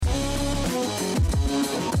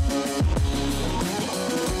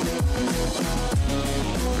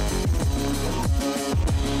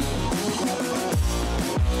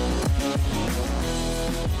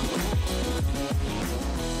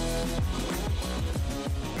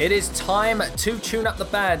It is time to tune up the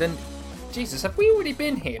band, and Jesus, have we already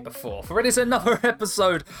been here before? For it is another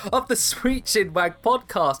episode of the Sweet Chinwag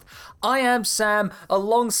podcast. I am Sam,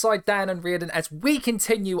 alongside Dan and Reardon, as we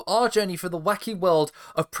continue our journey through the wacky world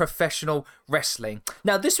of professional wrestling.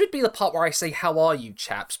 Now, this would be the part where I say, how are you,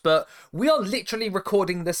 chaps? But we are literally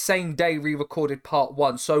recording the same day we recorded part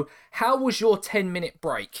 1. So how was your 10-minute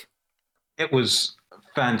break? It was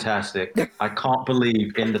fantastic. I can't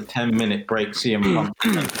believe in the 10-minute break CM Punk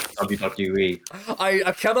WWE.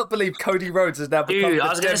 I cannot believe Cody Rhodes has now become I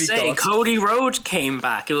was going to say, Cody Rhodes came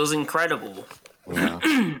back. It was incredible.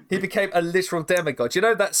 Yeah. He became a literal demigod. You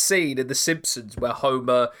know that scene in The Simpsons where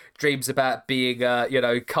Homer dreams about being,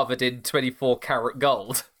 covered in 24-karat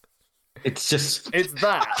gold? It's just... It's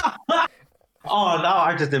that. Oh, no,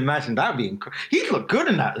 I just imagine that being... He'd look good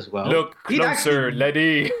in that as well. Look closer,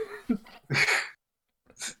 Lenny.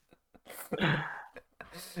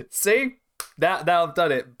 See? Now I've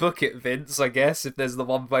done it. Book it, Vince, I guess, if there's the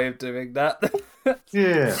one way of doing that.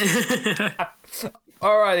 Yeah.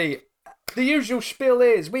 Alrighty. The usual spiel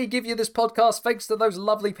is we give you this podcast thanks to those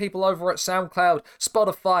lovely people over at SoundCloud,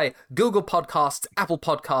 Spotify, Google Podcasts, Apple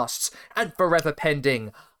Podcasts, and forever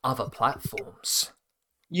pending other platforms.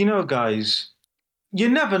 You know, guys, you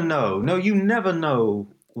never know. No, you never know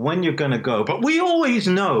when you're going to go. But we always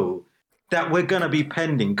know that we're going to be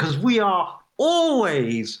pending because we are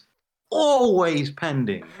always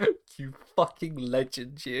pending. You fucking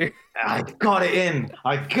legend, you. I got it in.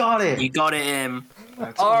 I got it. You got it in.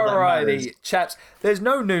 Alrighty, chaps. There's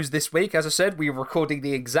no news this week. As I said, we were recording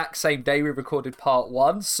the exact same day we recorded part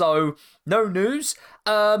 1. So, no news.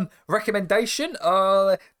 Recommendation,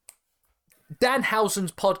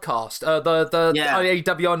 Danhausen's podcast, the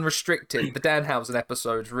AEW Unrestricted, the Danhausen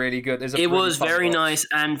episode's really good. It was very nice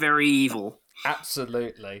and very evil.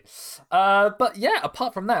 Absolutely. But yeah,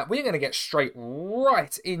 apart from that, we're going to get straight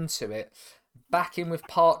right into it. Back in with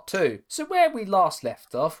part 2. So where we last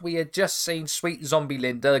left off, we had just seen sweet zombie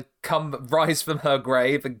Linda rise from her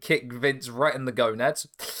grave and kick Vince right in the gonads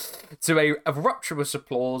to a rapturous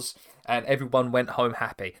applause, and everyone went home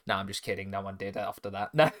happy. No, I'm just kidding. No one did after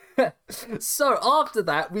that. No. So after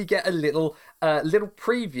that, we get a little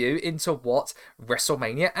preview into what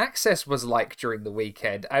WrestleMania Access was like during the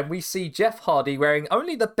weekend, and we see Jeff Hardy wearing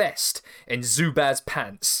only the best in Zubaz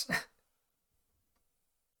pants.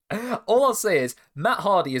 All I'll say is Matt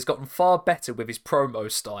Hardy has gotten far better with his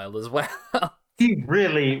promo style as well. He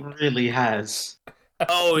really, really has.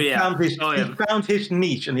 Oh, yeah. He found his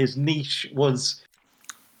niche, and his niche was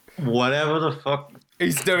whatever the fuck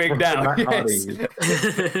he's doing now. Yes.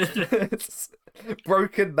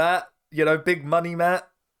 Broken Matt, Big Money Matt.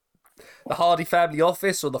 The Hardy Family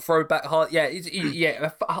Office or the Throwback Hardy.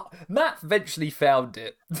 Yeah, Matt eventually found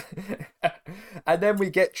it. And then we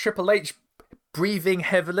get Triple H breathing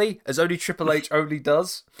heavily, as only Triple H only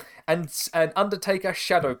does, and Undertaker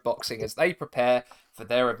shadow boxing as they prepare for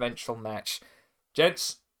their eventual match.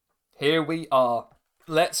 Gents, here we are.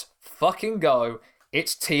 Let's fucking go.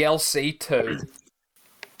 It's TLC 2.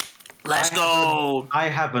 Let's go. I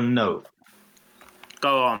have a note.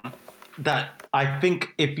 Go on. That I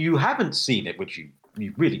think if you haven't seen it, which you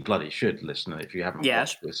really bloody should, listener, if you haven't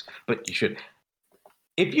watched this, but you should.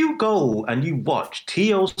 If you go and you watch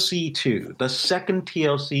TLC 2, the second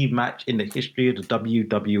TLC match in the history of the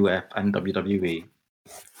WWF and WWE,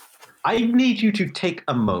 I need you to take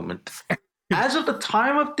a moment. As of the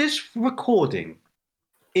time of this recording,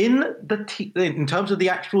 in terms of the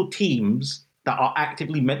actual teams that are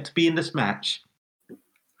actively meant to be in this match,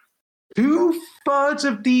 2/3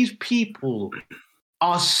 of these people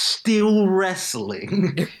are still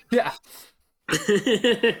wrestling. Yeah.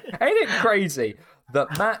 Ain't it crazy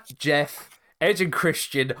that Matt, Jeff, Edge, and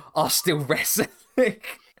Christian are still wrestling?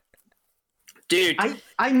 Dude,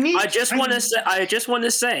 I just want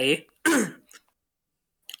to say,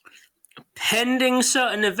 pending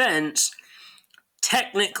certain events,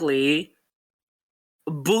 technically,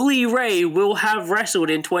 Bully Ray will have wrestled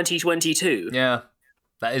in 2022. Yeah,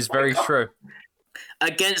 that is very true.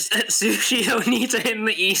 Against Atsushi Onita in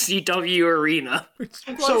the ECW arena.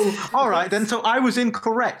 So, all right, then. So I was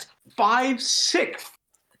incorrect. 5/6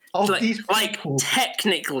 of these people.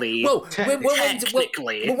 Technically. Well,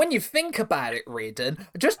 technically. when you think about it, Reardon,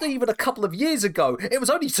 just even a couple of years ago, it was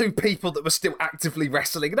only 2 people that were still actively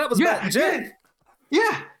wrestling, and that was Matt and Jeff.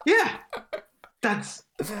 Yeah. That's...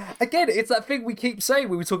 Again, it's that thing we keep saying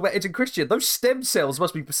when we talk about Edge and Christian. Those stem cells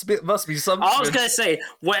must be something. I was going to say,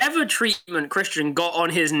 whatever treatment Christian got on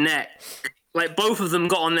his neck, like both of them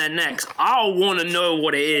got on their necks, I want to know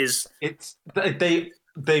what it is. It's they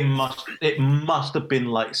It must have been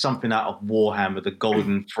like something out of Warhammer, the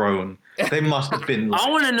Golden Throne. They must have been like... I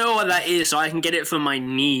want to know what that is so I can get it for my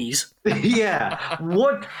knees. Yeah.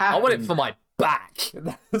 What happened? I want it for my back.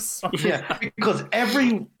 Yeah,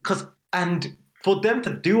 and for them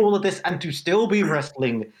to do all of this and to still be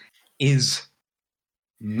wrestling is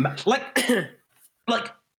like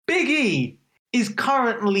Big E is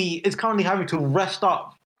currently having to rest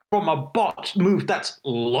up from a botched move that's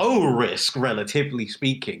low risk, relatively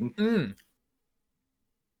speaking.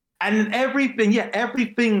 And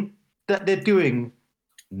everything that they're doing,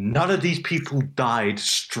 none of these people died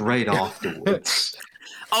straight afterwards.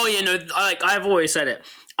 Oh, you know, like I've always said it.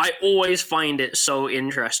 I always find it so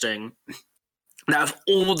interesting that of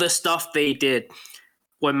all the stuff they did,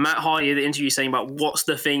 when Matt Hardy in the interview saying about what's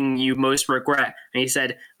the thing you most regret, and he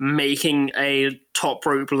said making a top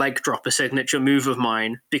rope leg drop a signature move of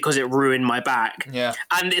mine because it ruined my back. Yeah,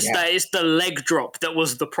 and it's the leg drop that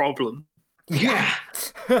was the problem. Yeah.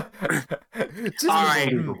 All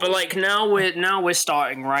right, but like now we're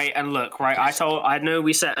starting, right? And look, right, I know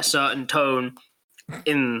we set a certain tone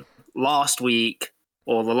in last week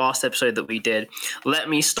or the last episode that we did. Let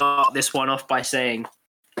me start this one off by saying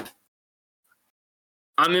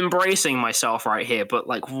I'm embracing myself right here, but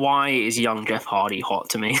like, why is young Jeff Hardy hot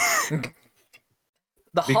to me?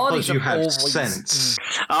 The Hardys you have always... sense.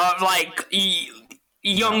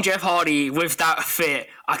 Young Jeff Hardy with that fit,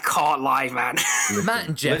 I can't lie, man. Matt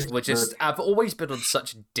and Jeff have always been on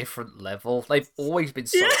such a different level. They've always been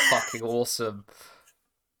so fucking awesome.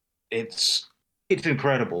 It's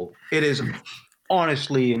incredible. It is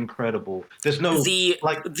honestly incredible. There's no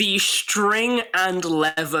the string and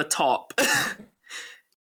leather top.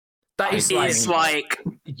 That is like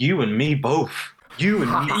you and me both. You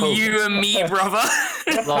and me both. You and me, brother.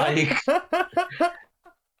 Like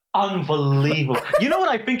unbelievable. You know what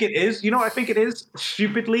I think it is?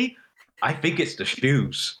 Stupidly, I think it's the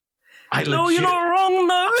shoes. No, you're not wrong,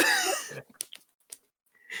 though.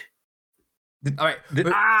 All right.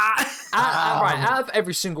 Out of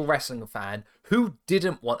every single wrestling fan, who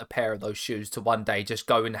didn't want a pair of those shoes to one day just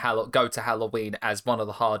go to Halloween as one of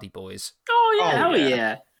the Hardy Boys? Oh yeah, hell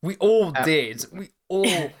yeah. We all did. We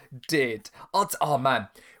all did. Oh man,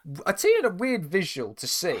 I tell you a weird visual to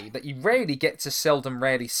see that you seldom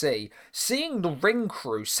rarely see. Seeing the ring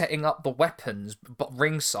crew setting up the weapons, but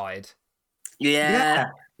ringside. Yeah,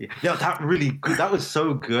 that was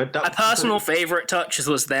so good. My personal favorite touches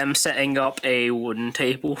was them setting up a wooden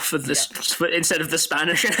table for instead of the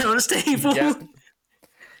Spanish announce table. Yeah.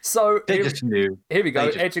 So they just knew. Here we go.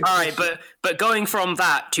 Edge and all right, but going from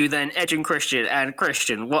that to then Edge and Christian,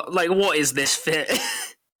 what is this fit?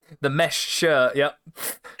 The mesh shirt, yep.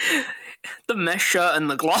 The mesh shirt and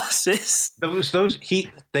the glasses.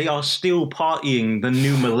 They are still partying the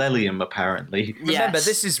new millennium, apparently. Remember,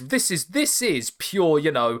 this is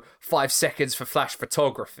pure, 5 seconds for flash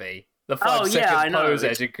photography. The 5-second pose,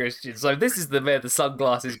 Edge and Christian. So this is where the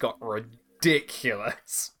sunglasses got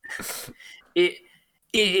ridiculous. It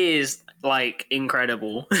is like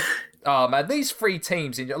incredible. Oh man, these three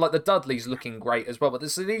teams, like the Dudleys, looking great as well. But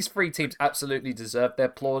these three teams absolutely deserve their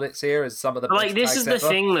plaudits here as some of the best. Like this is the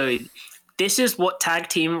thing, though. This is what tag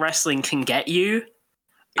team wrestling can get you,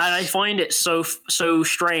 and I find it so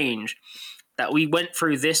strange that we went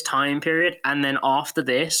through this time period, and then after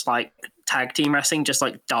this, like tag team wrestling just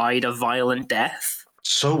like died a violent death.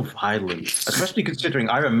 So violent, especially considering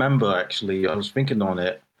I remember actually I was thinking on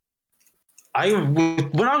it.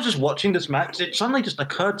 When I was just watching this match, it suddenly just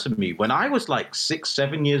occurred to me when I was like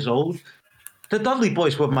 6-7 years old, the Dudley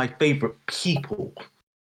Boys were my favorite people.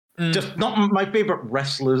 Just not my favorite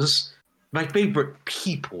wrestlers, my favorite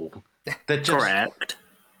people. That just correct.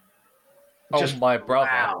 Just, my brother.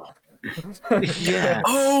 Wow. Yeah.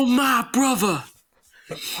 Oh my brother.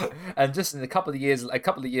 And just in a couple of years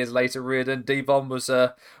later, Reardon Devon was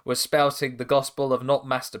spouting the gospel of not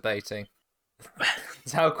masturbating.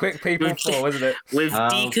 It's how quick people fall, isn't it? With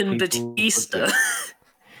Deacon Batista.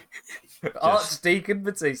 Archdeacon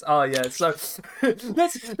Batista. Oh yeah. So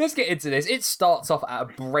let's get into this. It starts off at a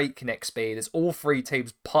breakneck speed as all three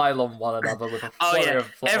teams pile on one another with a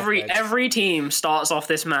flurry of every team starts off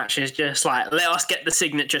this match is just like, let us get the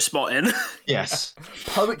signature spot in. Yes.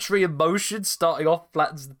 Poetry in motion starting off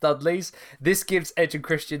flattens the Dudleys. This gives Edge and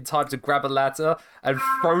Christian time to grab a ladder and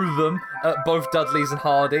throw them at both Dudleys and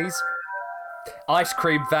Hardys. Ice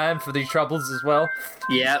cream van for the troubles as well.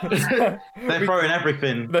 Yep. They're throwing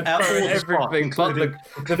everything. They're throwing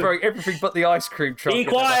everything but the ice cream truck. Be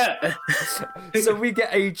quiet! So we get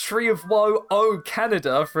a Tree of Woe, Oh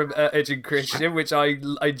Canada from Edge and Christian, which I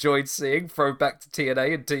enjoyed seeing. Throwback to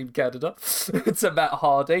TNA and Team Canada to Matt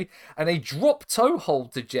Hardy, and a drop toe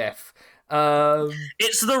hold to Jeff.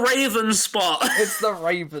 It's the Raven spot. It's the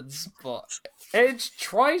Raven spot. Edge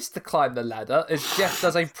tries to climb the ladder as Jeff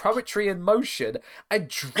does a poetry in motion and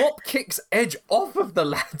drop kicks Edge off of the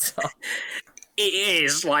ladder. It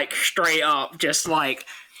is, like, straight up, just like,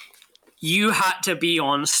 you had to be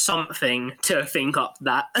on something to think up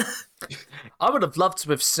that. I would have loved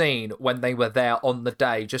to have seen when they were there on the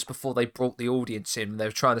day, just before they brought the audience in, they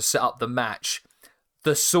were trying to set up the match,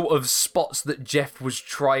 the sort of spots that Jeff was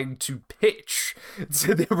trying to pitch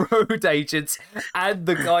to the road agents and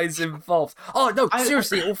the guys involved. Oh no,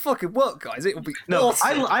 seriously, it will fucking work, guys. It will be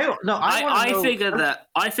awesome. I figure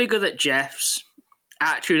that Jeff's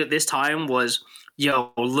attitude at this time was,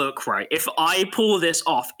 yo, look, right, if I pull this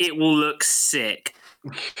off, it will look sick.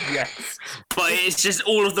 Yes. But it's just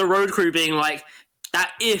all of the road crew being like,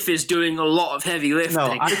 that if is doing a lot of heavy lifting.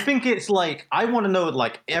 No, I think it's like, I want to know,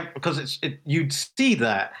 like, because you'd see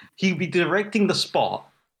that he'd be directing the spot,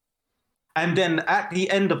 and then at the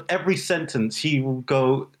end of every sentence, he will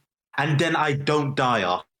go, and then I don't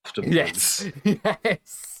die afterwards. Yes.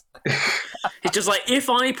 Yes. It's just like, if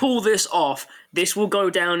I pull this off, this will go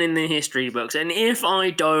down in the history books, and if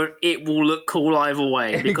I don't, it will look cool either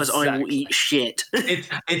way, because I will eat shit.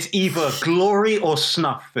 It's either glory or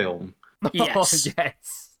snuff film. Yes. Oh,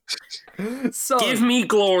 yes. So, give me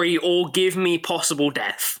glory or give me possible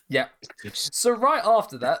death. Yeah. So right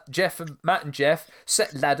after that, Matt and Jeff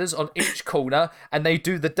set ladders on each corner, and they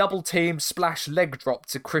do the double team splash leg drop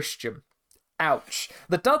to Christian. Ouch.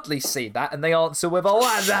 The Dudleys see that, and they answer with a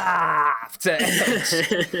wazaf to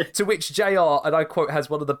Edge. To which JR, and I quote,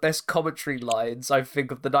 has one of the best commentary lines I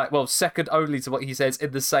think of the night. Well, second only to what he says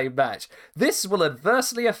in the same match. This will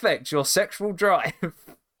adversely affect your sexual drive.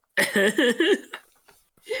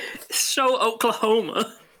 So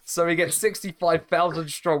Oklahoma. So we get 65,000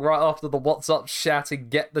 strong right after the What's Up shouting,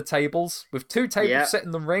 get the tables, with 2 tables set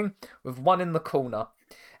in the ring, with 1 in the corner.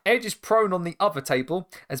 Edge is prone on the other table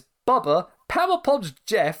as Bubba power pods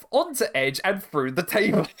Jeff onto Edge and through the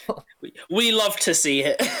table. We love to see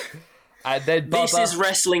it. And then this is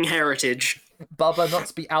wrestling heritage. Bubba, not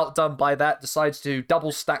to be outdone by that, decides to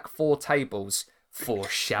double stack 4 tables.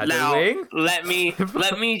 Foreshadowing. Now, let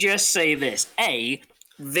me just say this.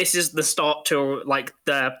 This is the start to, like,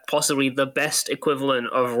 the possibly the best equivalent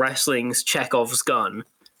of wrestling's Chekhov's gun.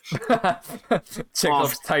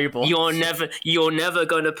 Chekhov's table. You're never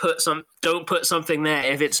going to don't put something there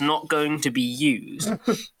if it's not going to be used.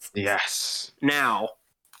 Yes. Now,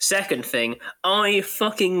 second thing, I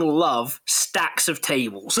fucking love stacks of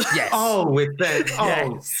tables. Yes. Oh, with that. Oh,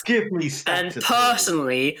 yes. Give me stacks. And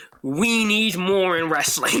personally, we need more in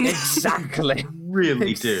wrestling. Exactly.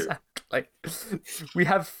 Really do. We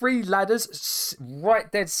have 3 ladders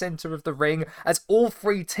right dead center of the ring as all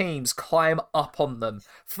 3 teams climb up on them.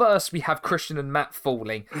 First, we have Christian and Matt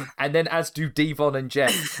falling, and then as do Devon and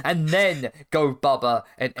Jeff, and then go Bubba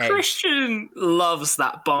and Edge. Christian loves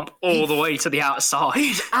that bump all the way to the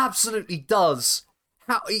outside. Absolutely does.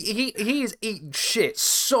 He is eating shit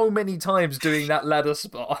so many times doing that ladder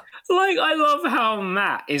spot. Like, I love how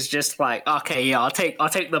Matt is just like, okay, yeah, I'll take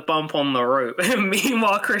the bump on the rope. And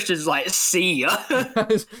meanwhile, Christian's like, see ya.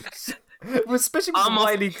 Especially with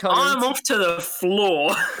Wile E. Coyote. I'm off to the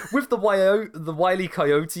floor. With the Wile E.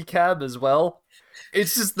 Coyote cam as well.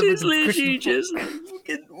 It's just it's literally just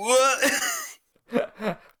what?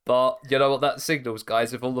 But you know what that signals,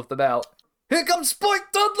 guys, with all of them out. Here comes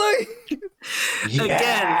Spike Dudley! Yes!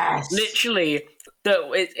 Again, literally,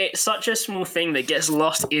 it's such a small thing that gets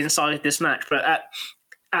lost inside this match, but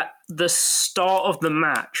at the start of the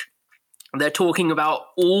match, they're talking about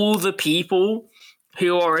all the people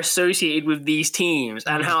who are associated with these teams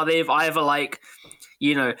and how they've either, like,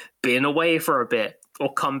 you know, been away for a bit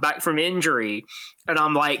or come back from injury. And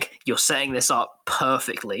I'm like, you're setting this up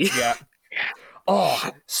perfectly. Yeah. Oh,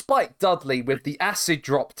 Spike Dudley with the acid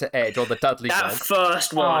drop to Edge, or the Dudley that dog.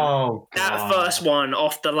 First one. Oh, that first one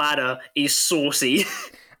off the ladder is saucy.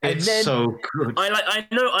 It's so good. I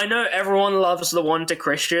know everyone loves the one to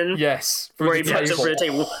Christian. Yes. Where he puts it through the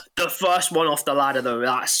table. The first one off the ladder, though,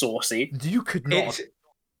 that's saucy. You could not have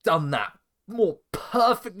done that more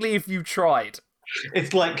perfectly if you tried.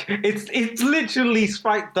 It's like it's literally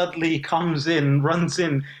Spike Dudley comes in, runs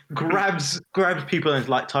in, grabs people, and it's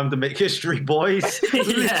like, time to make history, boys.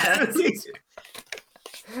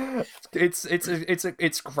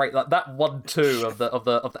 It's great. Like that 1-2 of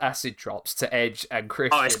the acid drops to Edge and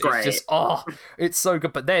Christian. Oh, it's great. It's so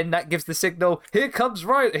good. But then that gives the signal. Here comes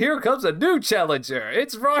a new challenger.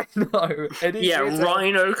 It's Rhino. And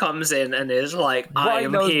Rhino comes in and is like, I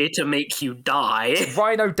am here to make you die.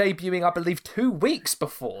 Rhino debuting, I believe, 2 weeks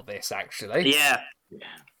before this, actually. Yeah.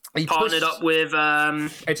 He partnered up with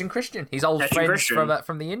Edge and Christian. He's old friends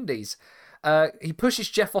from the Indies. He pushes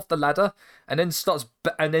Jeff off the ladder and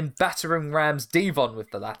then battering rams Devon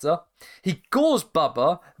with the ladder. He gores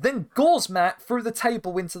Bubba, then gores Matt through the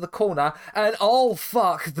table into the corner, and oh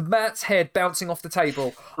fuck, the Matt's head bouncing off the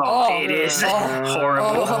table. It is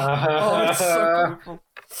horrible. It's so brutal.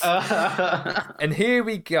 And here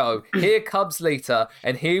we go. Here comes Lita,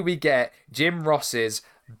 and here we get Jim Ross's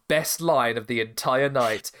best line of the entire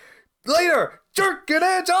night. Later, jerk your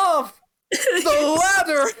Edge off the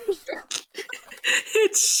ladder.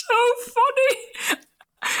 It's so funny,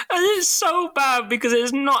 and it's so bad because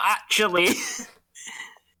it's not actually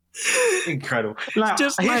incredible. Now,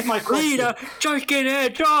 just here's my question: Later, jerking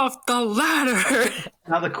Edge off the ladder.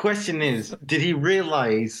 Now the question is, did he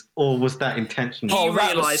realize, or was that intentional? He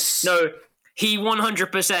realized. No. He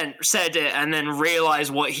 100% said it and then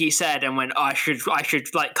realized what he said and went, I should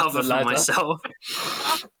like cover for myself.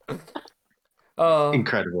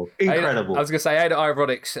 Incredible. I was going to say, ain't it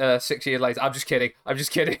ironic 6 years later? I'm just kidding.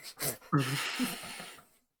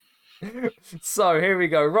 So here we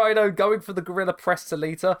go. Rhino going for the gorilla press to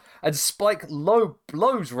Lita, and Spike low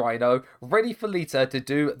blows Rhino, ready for Lita to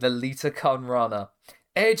do the Lita Kanrana.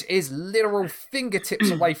 Edge is literal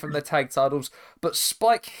fingertips away from the tag titles, but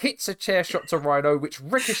Spike hits a chair shot to Rhino, which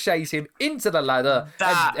ricochets him into the ladder,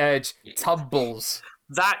 and Edge tumbles.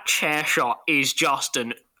 That chair shot is just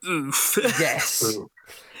an oof. Yes.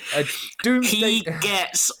 He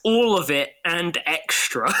gets all of it and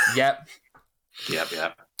extra. Yep.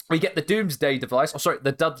 Yep. We get the Doomsday device,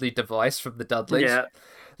 the Dudley device from the Dudleys. Yeah.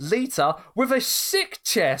 Lita with a sick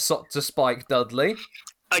chair shot to Spike Dudley.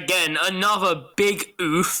 Again, another big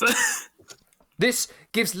oof. This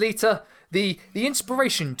gives Lita the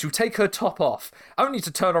inspiration to take her top off, only to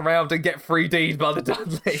turn around and get 3D'd by the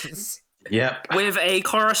Dudleys. Yep. With a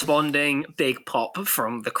corresponding big pop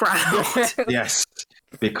from the crowd. Yes,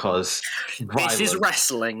 because this is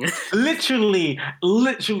wrestling. Literally,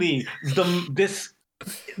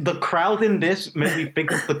 the crowd in this made me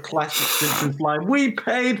think of the classic Simpsons line, "We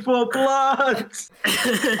paid for blood."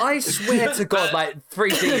 I swear to God,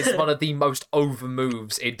 3D is one of the most over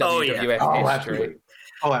moves in WWF history.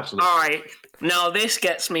 Oh, absolutely. All right, now this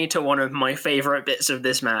gets me to one of my favorite bits of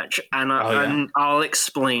this match, and I'll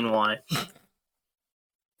explain why.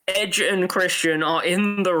 Edge and Christian are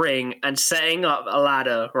in the ring and setting up a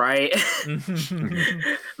ladder, right?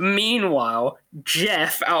 Meanwhile,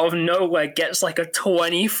 Jeff, out of nowhere, gets like a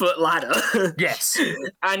 20-foot ladder. Yes.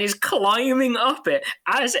 And is climbing up it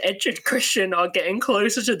as Edge and Christian are getting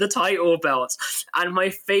closer to the title belts. And my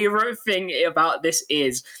favorite thing about this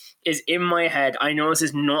is in my head, I know this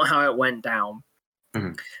is not how it went down.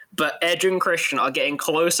 Mm-hmm. But Edge and Christian are getting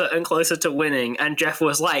closer and closer to winning, and Jeff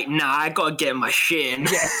was like, nah, I gotta get my shit in.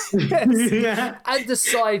 Yes. Yeah. And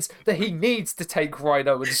decides that he needs to take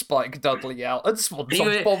Rhino and Spike Dudley out and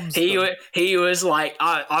Swanson bombs them. He was like,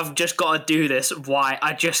 I've just gotta do this. Why?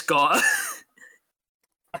 I just gotta...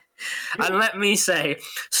 And let me say,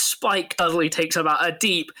 Spike Dudley takes about a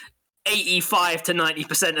deep 85 to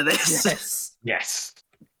 90% of this. Yes.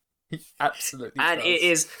 He absolutely and does. It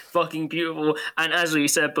is fucking beautiful. And as we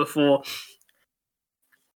said before,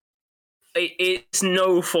 it's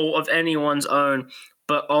no fault of anyone's own,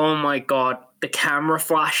 but oh my god, the camera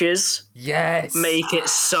flashes make it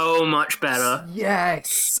so much better.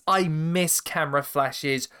 Yes, I miss camera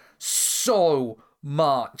flashes so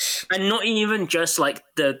much. And not even just like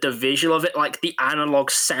the visual of it, like the analog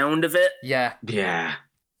sound of it. Yeah.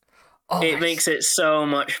 Oh, it makes it so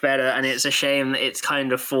much better, and it's a shame that it's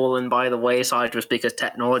kind of fallen by the wayside just because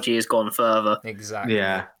technology has gone further. Exactly.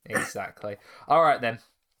 Yeah. Exactly. All right, then.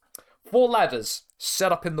 4 ladders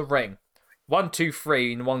set up in the ring. 1, 2,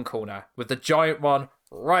 3 in one corner, with the giant one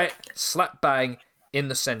right slap bang in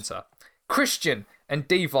the center. Christian and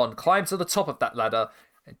Devon climb to the top of that ladder,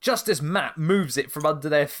 just as Matt moves it from under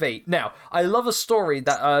their feet. Now, I love a story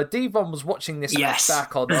that Devon was watching this match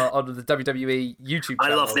back on the WWE YouTube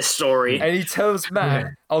channel. I love this story. And he tells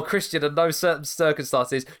Matt, Christian, under no certain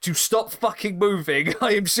circumstances, to stop fucking moving.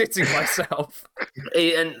 I am shitting myself.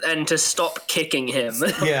 And to stop kicking him.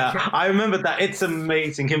 Yeah, I remember that. It's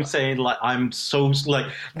amazing. Him saying, like, I'm so, like,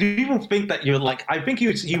 do people think that you're, like, I think he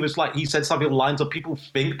was like, he said something along the lines of, people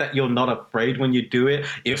think that you're not afraid when you do it.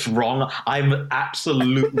 It's wrong. I'm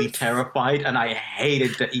absolutely absolutely terrified, and I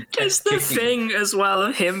hated that he kept It's the kicking. thing as well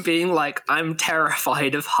of him being like, I'm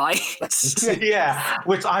terrified of heights. Yeah,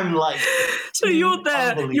 which I'm like. So you're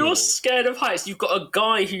there, you're scared of heights. You've got a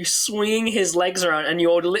guy who's swinging his legs around, and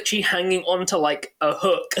you're literally hanging onto like a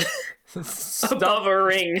hook above a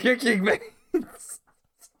ring. Kicking me.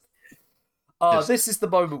 This is the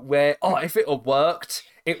moment where, if it had worked,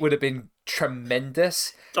 it would have been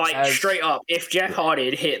tremendous. Like, straight up, if Jeff Hardy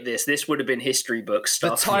had hit this would have been history book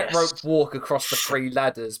stuff. The tightrope walk across the 3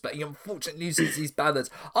 ladders, but he unfortunately loses his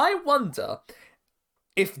balance. I wonder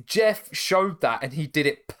if Jeff showed that and he did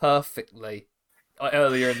it perfectly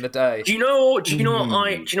earlier in the day. Do you know what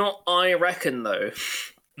I reckon though,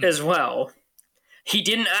 as well? He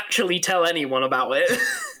didn't actually tell anyone about it.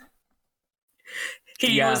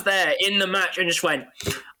 He was there in the match and just went,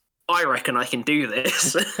 I reckon I can do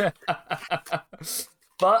this.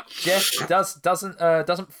 But Jeff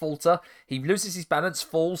doesn't falter. He loses his balance,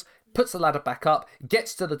 falls, puts the ladder back up,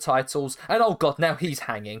 gets to the titles, and oh god, now he's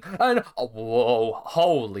hanging. And whoa,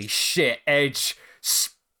 holy shit, Edge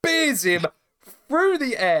spears him through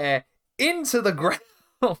the air into the ground.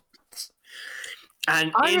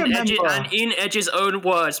 And in Edge's own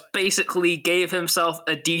words, basically gave himself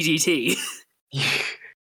a DDT.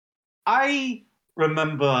 I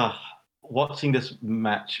remember watching this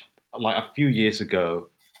match like a few years ago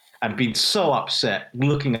and being so upset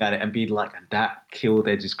looking at it and being like, that killed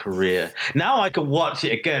Edge's career. Now I can watch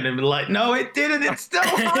it again and be like, no, it didn't. It's still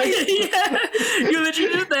Yeah. You're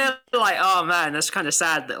literally just there like, oh man, that's kind of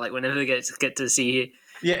sad that like whenever we get to see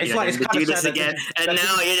it's kind of do this again, and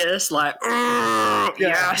now you're just like,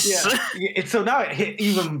 yes. Yeah. So now it hit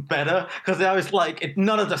even better because now it's like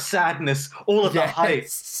none of the sadness, all of the hype.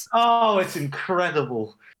 Oh, it's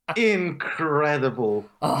incredible,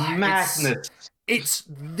 madness. It's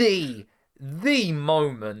the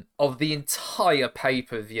moment of the entire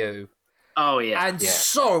pay-per-view. Oh yeah, and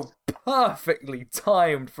so perfectly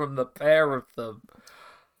timed from the pair of them.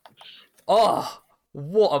 Oh.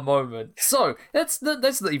 What a moment. So, that's not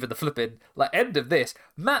even the flipping end of this.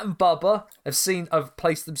 Matt and Bubba have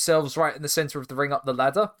placed themselves right in the centre of the ring up the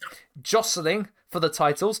ladder, jostling for the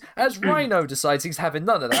titles, as Rhino decides he's having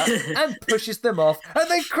none of that, and pushes them off, and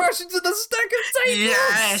they crash into the stack of tables!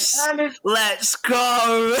 Yes! Let's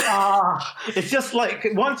go! It's just like,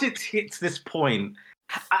 once it hits this point,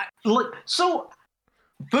 so,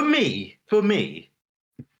 for me,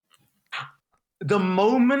 the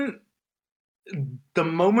moment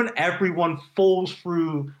everyone falls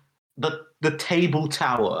through the table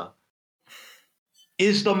tower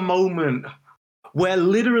is the moment where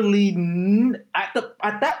literally at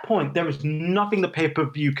that point there is nothing the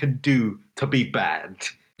pay-per-view can do to be bad.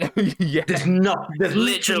 Yeah. There's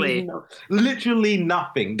literally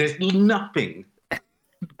nothing. There's nothing.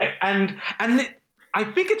 And I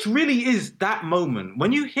think it really is that moment.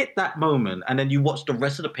 When you hit that moment and then you watch the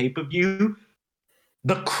rest of the pay-per-view,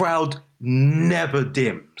 the crowd never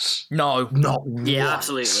dims. No. Not yeah, once.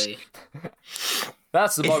 Absolutely.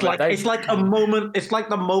 That's the moment. It's like a moment. It's like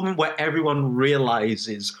the moment where everyone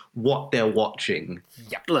realizes what they're watching.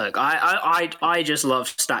 Yeah. Look, I just love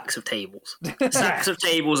stacks of tables. Stacks of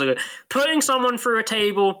tables are good. Putting someone through a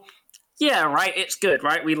table, yeah, right. It's good,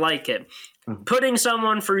 right? We like it. Mm-hmm. Putting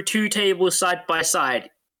someone through 2 tables side by side,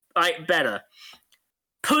 right? Better.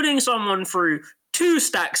 Putting someone through 2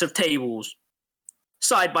 stacks of tables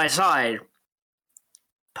side by side,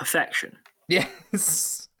 perfection.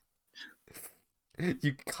 Yes.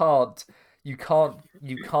 You can't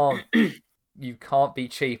be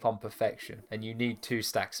cheap on perfection, and you need 2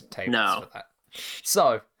 stacks of tables for that.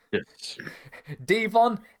 So,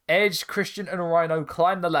 Devon, Edge, Christian, and Rhino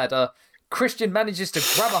climb the ladder. Christian manages to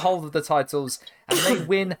grab a hold of the titles, and they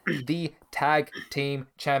win the Tag Team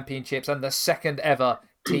Championships and the second ever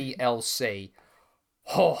TLC.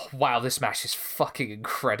 Oh, wow, this match is fucking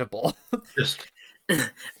incredible. And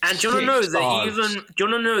do you want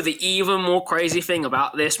to know the even more crazy thing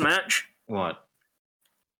about this match? What?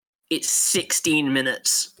 It's 16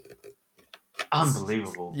 minutes.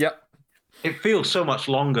 Unbelievable. Yep. It feels so much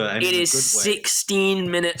longer. And it is 16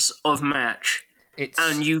 minutes of match.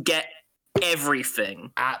 And you get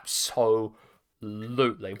everything. Absolutely.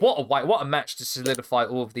 What a match to solidify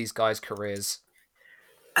all of these guys' careers.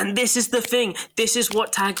 And this is the thing. This is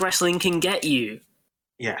what tag wrestling can get you.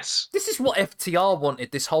 Yes. This is what FTR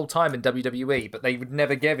wanted this whole time in WWE, but they would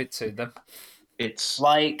never give it to them. It's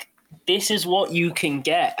like, this is what you can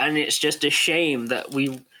get, and it's just a shame that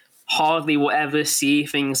we hardly will ever see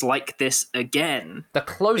things like this again. The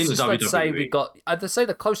closest I'd say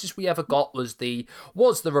the closest we ever got was the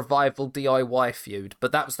Revival DIY feud,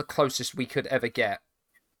 but that was the closest we could ever get.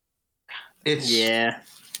 It's Yeah.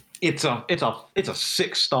 It's a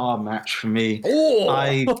 6-star match for me. Oh!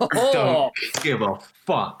 I don't give a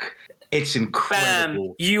fuck. It's incredible.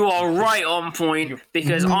 Bam! You are right on point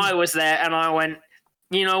because I was there and I went,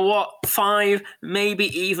 you know what? 5, maybe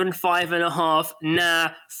even 5.5.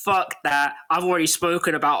 Nah, fuck that. I've already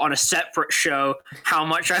spoken about on a separate show how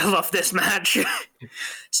much I love this match.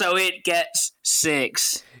 So it gets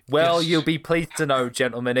 6. Well, Yes. you'll be pleased to know,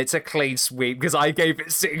 gentlemen, it's a clean sweep because I gave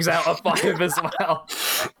it 6 out of 5 as well.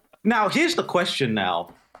 Now, here's the question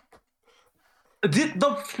now.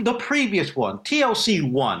 The previous one,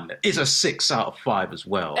 TLC 1, is a 6 out of 5 as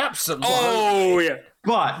well. Absolutely. Oh, yeah.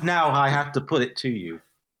 But now I have to put it to you.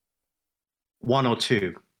 1 or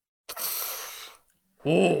 2.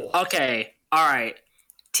 Oh. Okay, alright.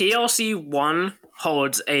 TLC 1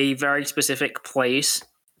 holds a very specific place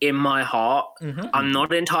in my heart. Mm-hmm. I'm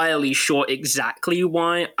not entirely sure exactly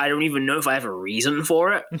why. I don't even know if I have a reason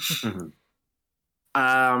for it.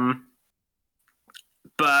 But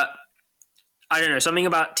I don't know, something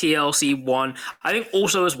about TLC 1. I think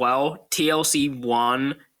also as well, TLC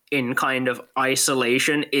 1 in kind of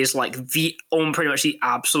isolation is like pretty much the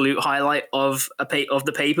absolute highlight of the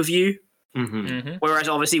pay-per-view. Mm-hmm. Mm-hmm. Whereas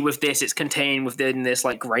obviously with this, it's contained within this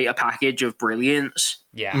like greater package of brilliance.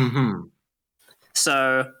 Yeah. Mm-hmm.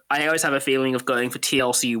 So I always have a feeling of going for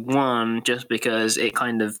TLC 1 just because it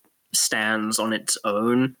kind of stands on its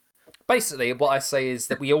own. Basically, what I say is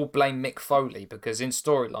that we all blame Mick Foley because in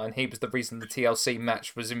storyline, he was the reason the TLC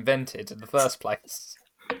match was invented in the first place.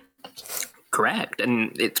 Correct.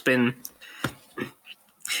 And it's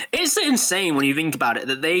insane when you think about it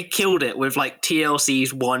that they killed it with like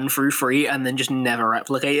TLC's 1 through 3 and then just never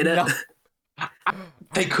replicated it. No.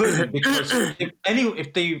 They couldn't because if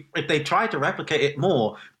they tried to replicate it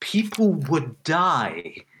more, people would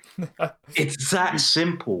die. It's that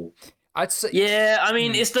simple. I'd say Yeah, I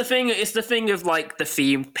mean it's the thing of like the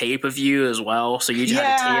themed pay-per-view as well. So you just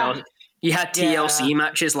had TLC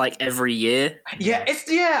matches like every year. Yeah,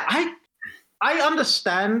 I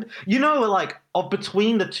understand. You know, like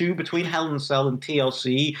between the two, between Hell in a Cell and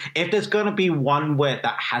TLC, if there's gonna be one where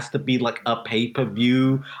that has to be like a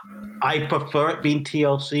pay-per-view, I prefer it being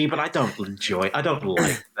TLC, but I don't like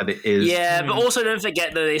that it is. Yeah, but also don't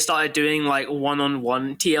forget that they started doing like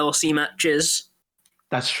one-on-one TLC matches.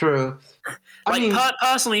 That's true.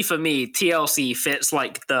 Personally for me, TLC fits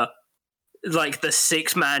like the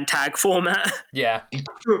 6-man tag format. yeah.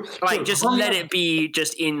 True. Just let it be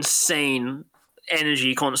just insane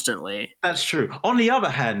energy constantly. That's true. On the other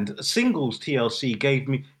hand, singles TLC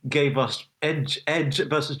gave us Edge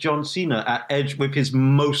versus John Cena at Edge with his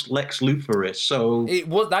most Lex Luthor-ish. So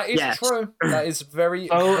That is true. That is very.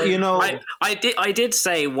 Oh, you know, I did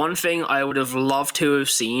say one thing I would have loved to have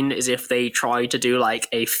seen is if they tried to do like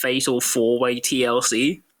a fatal 4-way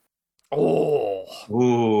TLC. Oh.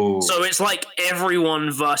 Ooh. So it's like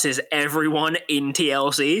everyone versus everyone in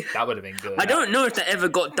TLC. That would have been good. I don't know if that ever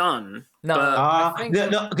got done. No.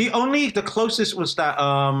 The closest was that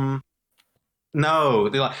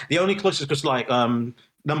the only closest was like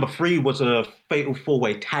number 3 was a fatal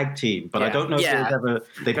 4-way tag team, but I don't know if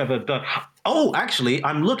they've ever done. Oh, actually,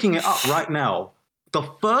 I'm looking it up right now. The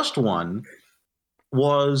first one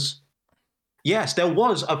was. Yes, there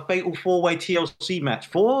was a fatal 4-way TLC match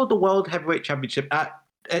for the World Heavyweight Championship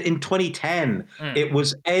in 2010. It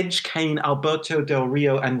was Edge, Kane, Alberto Del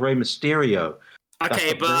Rio, and Rey Mysterio.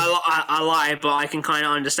 Okay, but I lie, but I can kind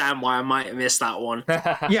of understand why I might have missed that one.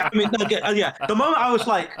 Yeah, I mean,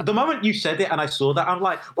 the moment you said it and I saw that, I'm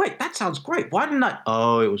like, wait, that sounds great. Why didn't I?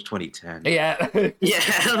 Oh, it was 2010. Yeah. Yeah,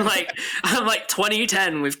 I'm like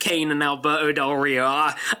 2010 with Kane and Alberto Del Rio.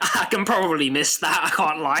 I can probably miss that. I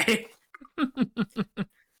can't lie.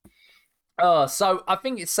 So I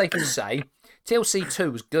think it's safe to say TLC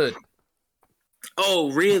 2 was good.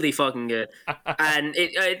 Oh, really fucking good. And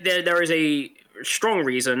there is a strong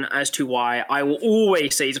reason as to why I will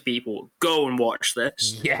always say to people, go and watch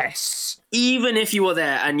this. Yes. Even if you were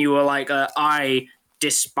there and you were like, I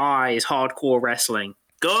despise hardcore wrestling,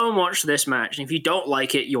 go and watch this match. And if you don't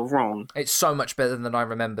like it, you're wrong. It's so much better than I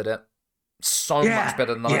remembered it. Much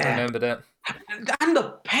better than I remembered it. And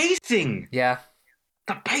the pacing. Yeah.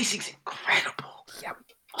 The pacing's incredible. Yeah.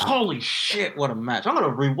 Holy shit, what a match. I'm going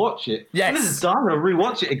to rewatch it. Yes. When this is done, I'm going to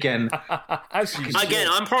rewatch it again. Again,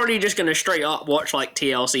 I'm probably just going to straight up watch like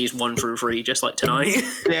TLC's 1 through 3 just like tonight.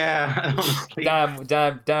 Yeah.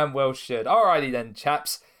 Damn well should. Alrighty then,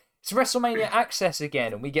 chaps. It's WrestleMania Access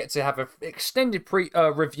again, and we get to have an extended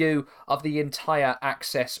review of the entire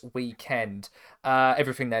Access weekend.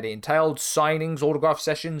 Everything that it entailed, signings, autograph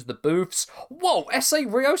sessions, the booths. Whoa, S.A.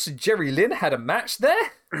 Rios and Jerry Lynn had a match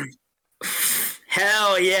there?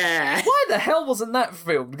 Hell yeah! Why the hell wasn't that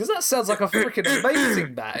filmed? Because that sounds like a freaking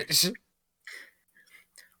amazing match.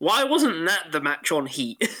 Why wasn't that the match on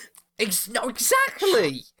Heat? No,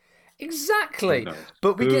 exactly.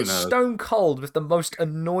 But we get Stone Cold with the most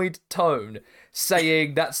annoyed tone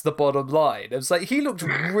saying that's the bottom line. It's like, he looked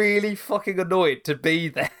really fucking annoyed to be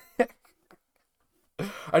there.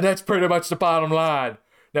 And that's pretty much the bottom line.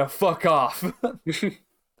 Now fuck off.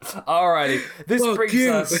 Alrighty.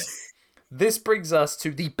 This brings us to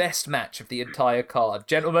the best match of the entire card.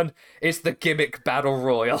 Gentlemen, it's the gimmick battle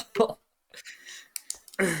royal.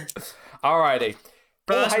 Alrighty.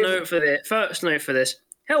 First note for this.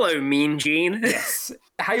 Hello, Mean Gene. Yes.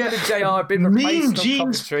 Heyman and JR have been replaced Mean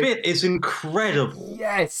Gene's commentary. fit is incredible.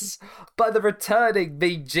 Yes. By the returning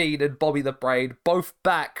Mean Gene and Bobby the Brain, both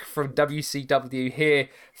back from WCW here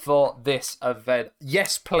for this event.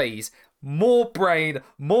 Yes, please. More Brain,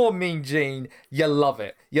 more Mean Gene. You love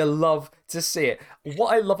it. You love to see it.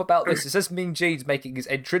 What I love about this is as Mean Gene's making his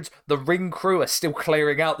entrance, the ring crew are still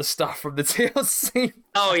clearing out the stuff from the TLC.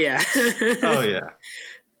 Oh, yeah. Oh, yeah.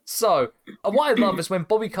 So, what I love is when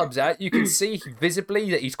Bobby comes out, you can see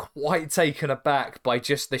visibly that he's quite taken aback by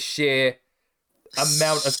just the sheer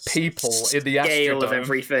amount of people in the scale Astrodome. of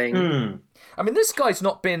everything. I mean, this guy's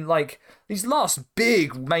not been like... His last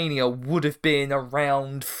big Mania would have been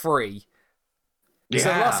around 3. Yeah.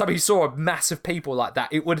 So the last time he saw a mass of people like that,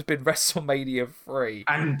 it would have been WrestleMania 3.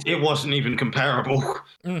 And it wasn't even comparable.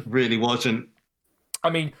 Really wasn't. I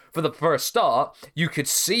mean, for a start, you could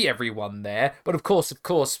see everyone there, but of course,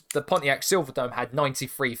 the Pontiac Silverdome had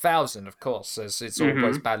 93,000, of course, as it's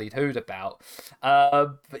always ballied hooed about.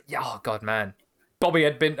 But yeah, oh god, man, Bobby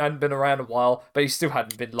hadn't been around a while, but he still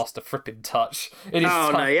hadn't been lost a fripping touch.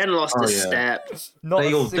 No, he hadn't lost a step.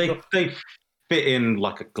 They fit in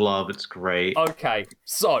like a glove. It's great. Okay,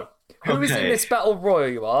 so who is in this battle royal,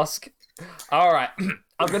 you ask? All right.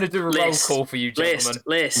 I'm going to do a roll call for you, gentlemen.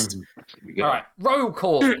 List. All right, roll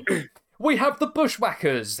call. We have the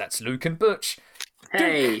Bushwhackers. That's Luke and Butch.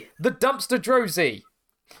 Hey. The Dumpster Drozy.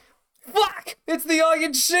 Fuck! It's the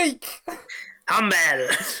Iron Sheik.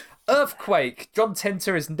 Humble. Earthquake. John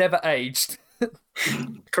Tenter has never aged.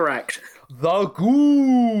 Correct. The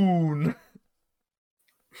Goon.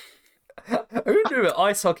 Who knew it?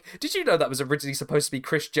 Ice hockey. Did you know that was originally supposed to be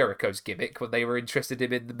Chris Jericho's gimmick when they were interested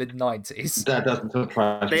in him in the mid-90s? That doesn't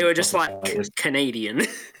surprise me. They were just like Canadian.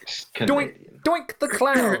 Doink, Doink the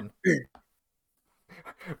Clown.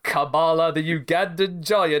 Kamala the Ugandan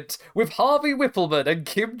Giant with Harvey Whippleman and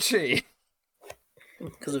Kim Chi.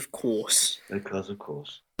 Because of course. The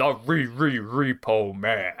Repo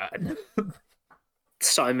Man.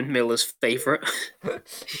 Simon Miller's favourite.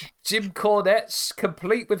 Jim Cornette's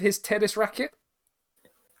complete with his tennis racket.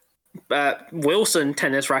 Wilson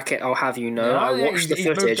tennis racket, I'll have you know. I watched the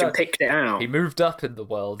footage and picked it out. He moved up in the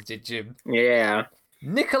world, did Jim? Yeah.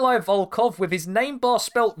 Nikolai Volkov with his name bar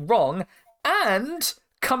spelt wrong and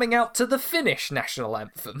coming out to the Finnish national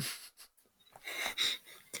anthem.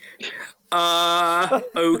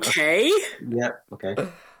 Okay. Yeah, okay.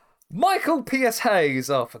 Michael P.S. Hayes.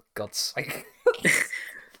 Oh, for God's sake.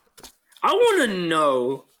 I want to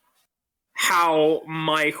know how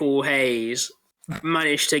Michael Hayes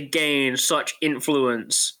managed to gain such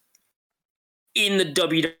influence in the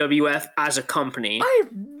WWF as a company. I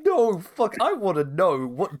have no fuck. I want to know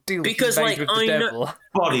what deal he made with the devil.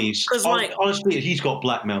 Bodies. Honestly, he's got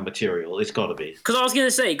blackmail material. It's got to be. Because I was going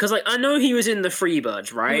to say, I know he was in the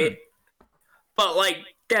Freebirds, right? But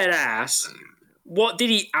dead ass, what did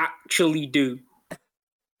he actually do?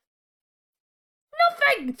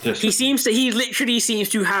 Nothing. He literally seems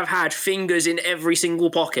to have had fingers in every single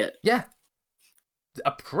pocket. Yeah.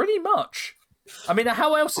 Pretty much. I mean,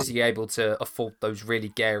 how else is he able to afford those really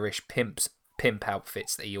garish pimp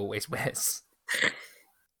outfits that he always wears?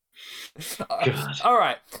 All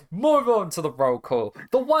right, move on to the roll call.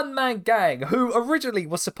 The one-man gang, who originally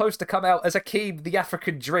was supposed to come out as Akeem the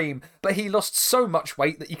African Dream, but he lost so much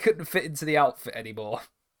weight that he couldn't fit into the outfit anymore.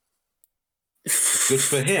 Good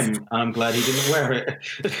for him. I'm glad he didn't wear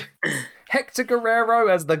it. Hector Guerrero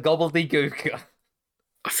as the Gobbledygooker.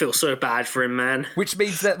 I feel so bad for him, man. Which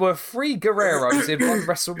means there were 3 Guerreros in one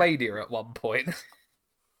WrestleMania at one point.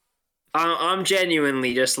 I'm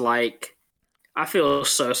genuinely just I feel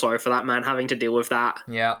so sorry for that man having to deal with that.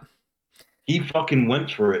 Yeah. He fucking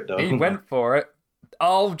went for it, though. He went for it.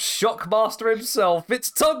 Oh, Shockmaster himself.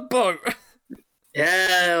 It's Tugboat.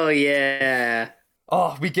 Hell yeah.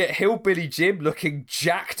 Oh, we get Hillbilly Jim looking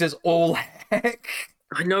jacked as all heck.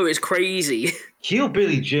 I know, it's crazy.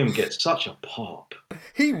 Hillbilly Jim gets such a pop.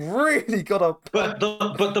 He really got a. But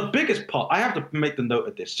the biggest pop, I have to make the note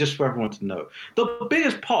of this just for everyone to know. The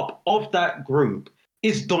biggest pop of that group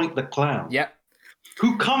is Doink the Clown. Yep.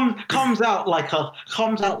 Who comes out like a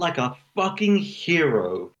fucking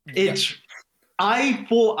hero. It's. I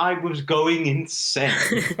thought I was going insane.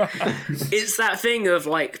 It's that thing of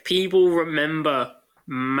like people remember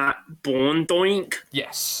Matt Bourne Doink.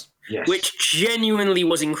 Yes. Which genuinely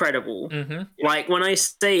was incredible. Mm-hmm. Like when I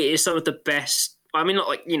say it is some of the best, I mean,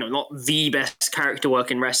 not the best character work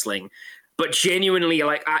in wrestling, but genuinely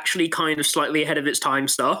like actually kind of slightly ahead of its time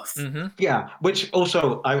stuff. Mm-hmm. Yeah, which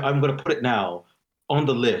also I'm going to put it now. On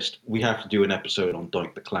the list, we have to do an episode on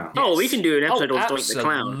Doink the Clown. Oh, we can do an episode on Doink the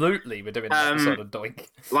Clown. Absolutely, we're doing an episode of Doink.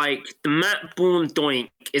 Like, the Matt Bourne Doink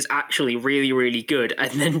is actually really, really good.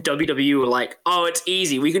 And then WWE were like, oh, it's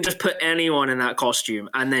easy. We can just put anyone in that costume.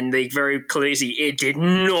 And then they very clearly see it did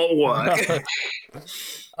not work.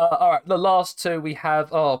 All right, the last two we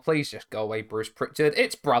have... Oh, please just go away, Bruce Pritchard.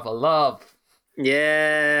 It's Brother Love.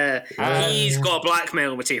 Yeah. He's got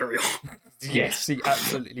blackmail material. Yes, he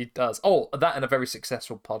absolutely does. Oh, that and a very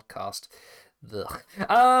successful podcast. Ugh.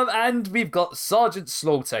 And we've got Sergeant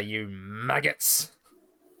Slaughter, you maggots.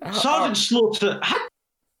 Sergeant Slaughter...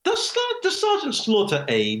 Does Sergeant Slaughter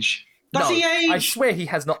age? Does he age? I swear he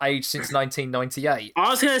has not aged since 1998. I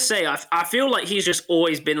was going to say, I feel like he's just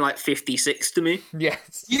always been like 56 to me.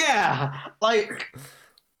 Yes. Yeah, like...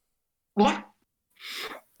 What?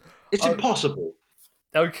 It's impossible.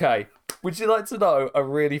 Okay. Would you like to know a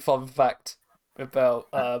really fun fact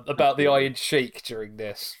about the Iron Sheik during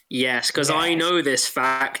this? Yes, because I know this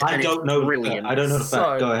fact. I don't know the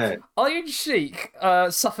fact. Go ahead. Iron Sheik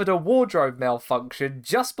suffered a wardrobe malfunction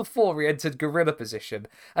just before he entered gorilla position,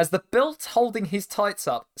 as the belt holding his tights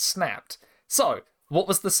up snapped. So, what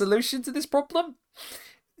was the solution to this problem?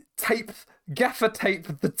 Gaffer tape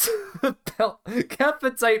the belt.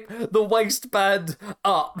 Gaffer tape the waistband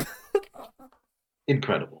up.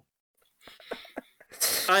 Incredible.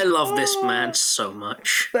 I love this man so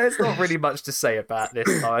much. There's not really much to say about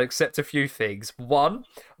this, though, except a few things. One,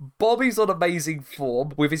 Bobby's on amazing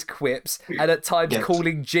form with his quips and at times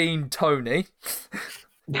calling Gene Tony.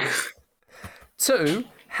 Two,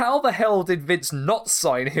 how the hell did Vince not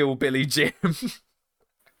sign Hillbilly Jim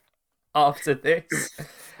after this?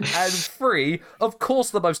 And three, of course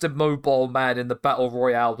the most immobile man in the Battle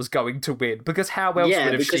Royale was going to win, because how else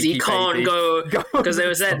would because he can't go because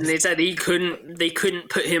they said they couldn't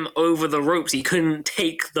put him over the ropes, he couldn't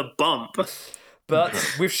take the bump. But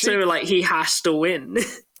with Sheik, so like he has to win.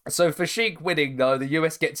 So for Sheik winning though, the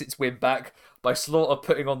US gets its win back by Slaughter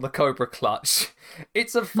putting on the Cobra Clutch.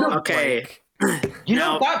 It's a fun break. You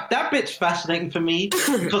know, that bit's fascinating for me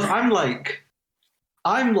because I'm like,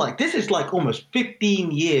 this is like almost 15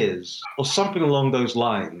 years or something along those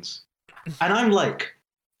lines. And I'm like,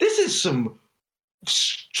 this is some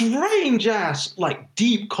strange ass, like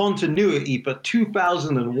deep continuity for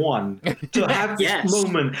 2001 to have this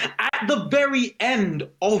moment at the very end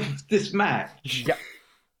of this match. Yeah.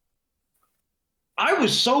 I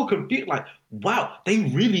was so confused. Like, wow, they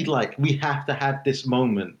really we have to have this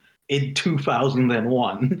moment in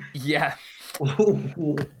 2001. Yeah.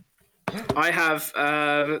 I have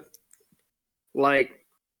a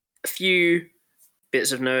few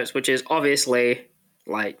bits of notes, which is obviously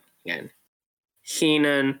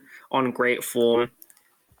Heenan on great form.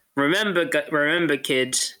 Remember,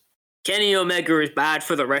 kids, Kenny Omega is bad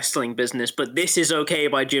for the wrestling business, but this is okay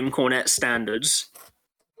by Jim Cornette's standards.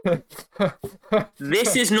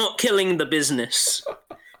 This is not killing the business.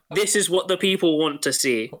 This is what the people want to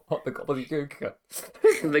see. What, the gobbledygooker?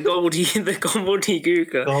 The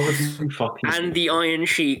gobbledygooker. And the Iron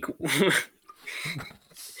Sheik.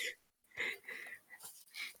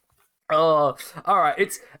 Oh, all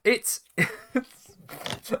right. It's.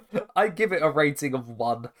 I give it a rating of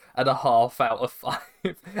 1.5 out of 5,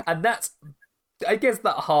 and that's. I guess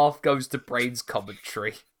that half goes to Brain's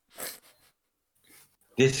commentary.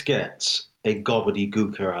 This gets a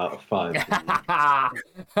gobbledygooker out of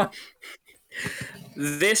 5.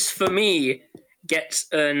 This, for me,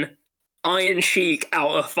 gets an Iron Sheik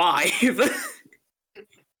out of 5.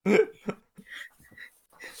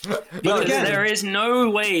 Because there is no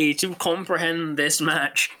way to comprehend this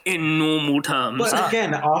match in normal terms. But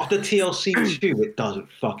again, after TLC 2, it doesn't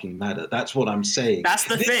fucking matter. That's what I'm saying. That's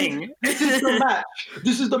the thing. This is the match.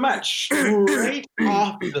 This is the match straight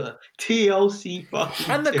after TLC fucking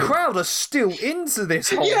 2. And the crowd are still into this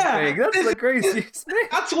whole thing. That's the craziest thing.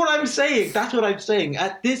 That's what I'm saying. That's what I'm saying.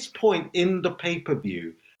 At this point in the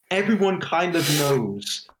pay-per-view, everyone kind of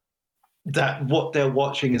knows that what they're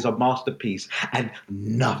watching is a masterpiece and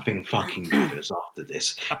nothing fucking matters after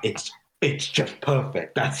this. It's It's just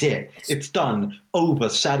perfect. That's it. It's done. Over.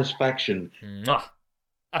 Satisfaction. Mwah.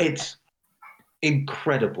 It's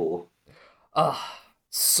incredible.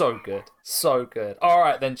 So good. So good. All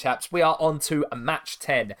right then, chaps. We are on to match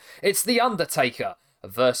 10. It's The Undertaker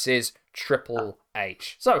versus Triple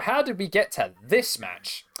H. So how did we get to this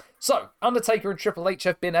match? So, Undertaker and Triple H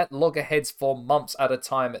have been at loggerheads for months at a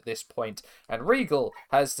time at this point, and Regal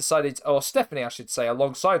has decided, or Stephanie I should say,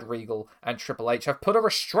 alongside Regal and Triple H, have put a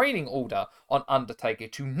restraining order on Undertaker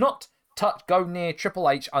to not go near Triple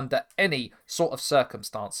H under any sort of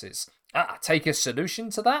circumstances. Taker's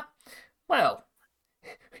solution to that? Well,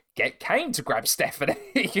 get Kane to grab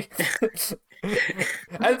Stephanie.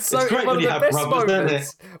 And so one of the best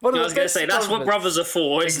moments. I was going to say, that's what brothers are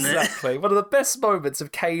for, isn't it? Exactly. One of the best moments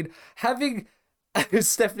of Kane having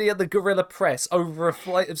Stephanie and the Gorilla Press over a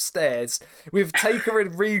flight of stairs with Taker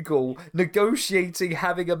and Regal negotiating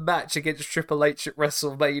having a match against Triple H at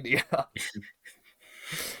WrestleMania.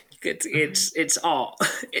 It's art.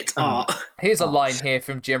 It's art. Here's a line here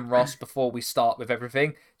from Jim Ross before we start with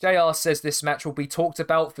everything. JR says this match will be talked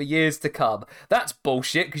about for years to come. That's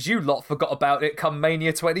bullshit, because you lot forgot about it come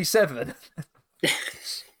Mania 27.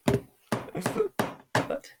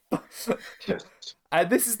 And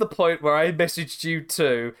this is the point where I messaged you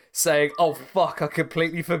too, saying, oh fuck, I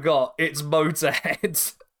completely forgot. It's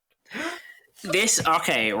Motorhead.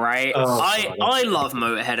 Okay, right? I love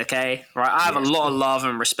Motorhead, okay? Right, I have a lot of love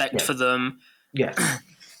and respect for them. Yes.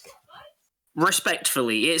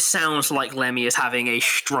 Respectfully, it sounds like Lemmy is having a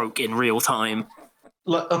stroke in real time.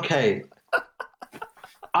 Look, okay.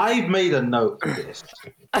 I've made a note of this.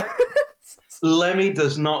 Lemmy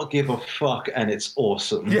does not give a fuck, and it's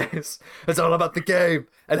awesome. Yes, it's all about the game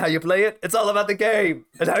and how you play it. It's all about the game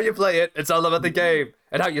and how you play it. It's all about the game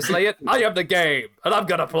and how you slay it. I am the game, and I'm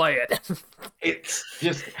gonna play it. It's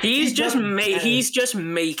just he's just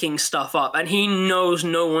making stuff up, and he knows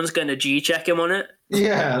no one's gonna G-check him on it.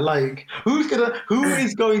 Yeah, like who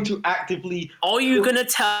is going to actively? Are you gonna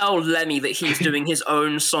tell Lemmy that he's doing his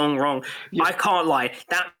own song wrong? Yeah. I can't lie.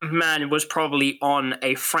 That man was probably on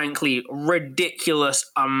a frankly ridiculous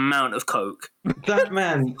amount of coke. That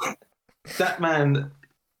man,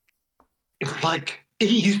 like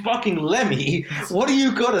he's fucking Lemmy. What are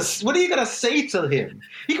you gonna say to him?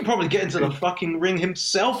 He could probably get into the fucking ring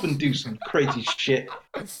himself and do some crazy shit.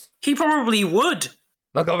 He probably would.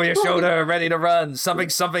 Look over your shoulder, ready to run.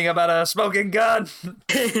 Something about a smoking gun.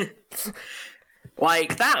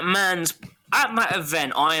 Like, that man's... At that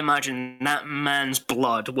event, I imagine that man's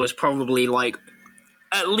blood was probably, like,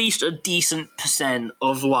 at least a decent %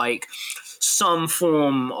 of, like, some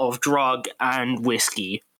form of drug and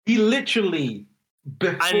whiskey. He literally...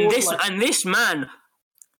 And this man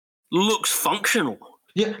looks functional.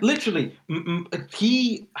 Yeah, literally.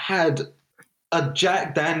 He had... a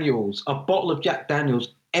bottle of Jack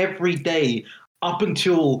Daniels every day up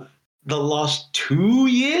until the last 2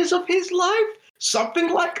 years of his life?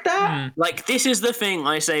 Something like that? Like, this is the thing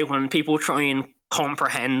I say when people try and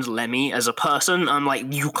comprehend Lemmy as a person. I'm like,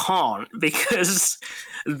 you can't, because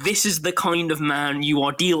this is the kind of man you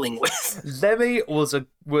are dealing with. Lemmy was a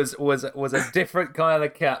different kind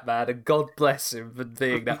of cat, man, and God bless him for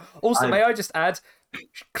being that. Also, may I just add,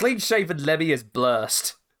 clean-shaven Lemmy is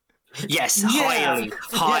blurst. Yes, highly.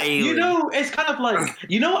 Yeah, you know, it's kind of like,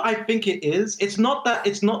 you know what I think it is? It's not that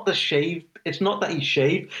he's shaved. It's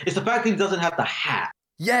the fact that he doesn't have the hat.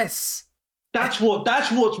 Yes. That's what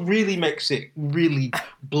really makes it really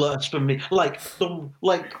blurred for me. Like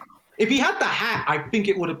if he had the hat, I think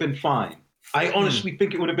it would have been fine. I honestly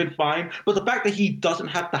think it would have been fine. But the fact that he doesn't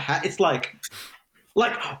have the hat, it's like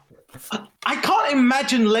I can't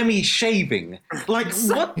imagine Lemmy shaving. Like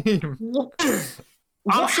what?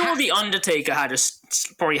 I'm sure the Undertaker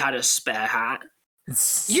probably had a spare hat.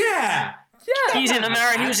 Yeah. He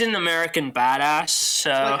was in American Badass,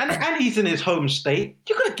 so and he's in his home state.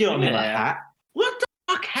 You gotta get on him a hat. What the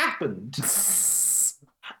fuck happened?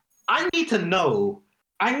 I need to know.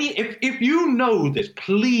 If you know this,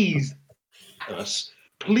 please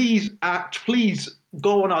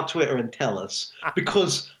go on our Twitter and tell us,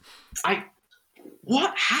 because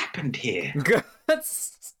what happened here?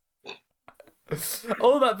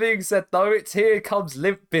 All that being said, though, it's Here Comes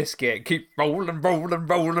Limp Bizkit. Keep rolling.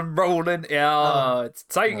 Yeah, it's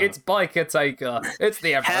Biker Taker. It's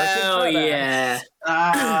the American Hell yeah.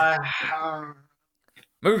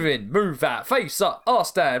 Move in, move out, face up,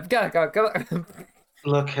 arse down, go.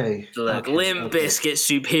 Look, Limp Bizkit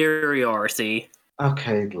superiority.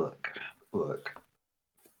 Okay, look.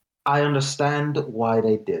 I understand why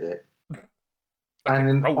they did it.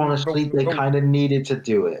 And honestly, they kind of needed to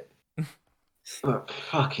do it. But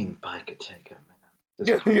fucking Biker Taker, man.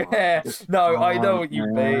 Yeah, no, I know what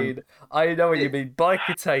you man. mean. I know what you mean.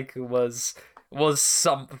 Biker Taker was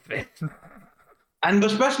something. And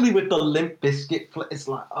especially with the Limp Bizkit, it's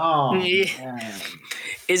like, oh Yeah. man.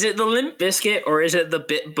 Is it the Limp Bizkit or is it the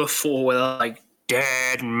bit before where they're like,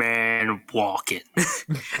 dead man walking?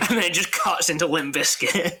 And then it just cuts into Limp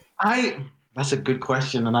Bizkit. That's a good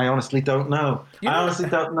question, and I honestly don't know. I honestly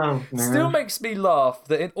don't know. Man. Still makes me laugh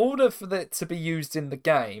that in order for it to be used in the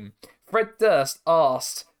game, Fred Durst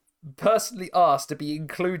personally asked to be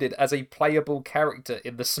included as a playable character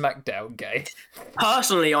in the SmackDown game.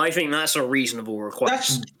 Personally, I think that's a reasonable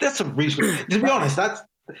request. That's a reasonable. To be honest,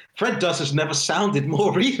 Fred Durst has never sounded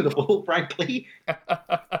more reasonable, frankly.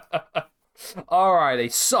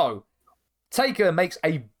 Alrighty, so Taker makes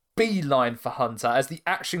a beeline for Hunter as the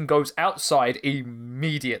action goes outside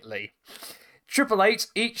immediately. Triple H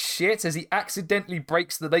eats shit as he accidentally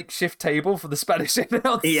breaks the makeshift table for the Spanish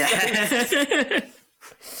announcer. Yeah.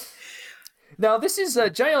 Now, this is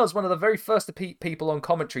JR is one of the very first people on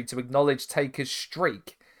commentary to acknowledge Taker's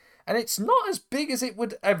streak. And it's not as big as it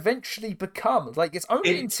would eventually become. Like, it's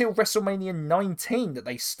only until WrestleMania 19 that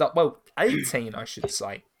they start... Well, 18, I should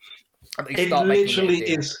say. It literally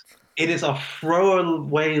is... It is a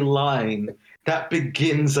throwaway line that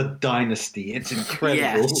begins a dynasty. It's incredible.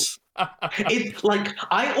 Yes. It's like,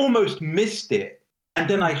 I almost missed it. And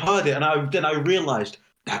then I heard it, and then I realized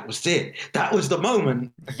that was it. That was the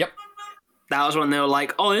moment. Yep. That was when they were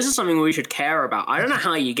like, oh, this is something we should care about. I don't know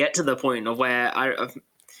how you get to the point of where...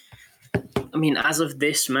 I mean, as of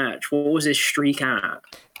this match, what was his streak at?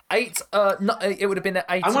 8, no, it would have been at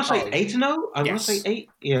 8. I want to say 8-0? I want to say 8,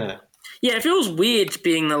 yeah. Yeah, it feels weird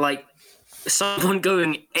being the, like, someone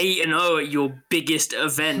going 8-0 at your biggest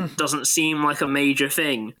event doesn't seem like a major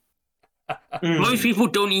thing. Most people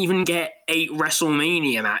don't even get 8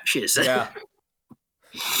 WrestleMania matches. Yeah.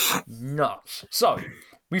 Nuts. So,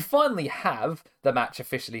 we finally have the match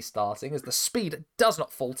officially starting as the speed does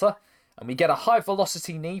not falter. And we get a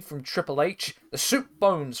high-velocity knee from Triple H, the soup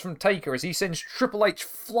bones from Taker as he sends Triple H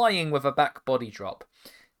flying with a back body drop.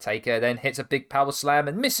 Taker then hits a big power slam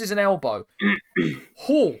and misses an elbow.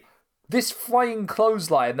 This flying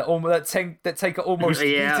clothesline that Taker almost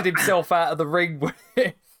yeeted himself out of the ring with.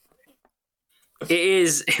 It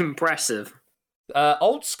is impressive.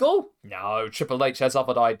 Old school? No, Triple H has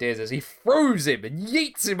other ideas as he throws him and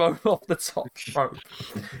yeets him off the top rope.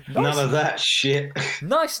 None of that shit.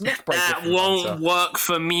 Nice neck breaker. That won't work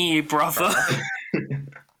for me, brother.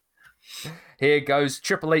 Here goes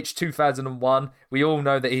Triple H 2001. We all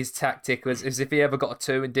know that his tactic was if he ever got a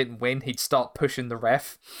 2 and didn't win, he'd start pushing the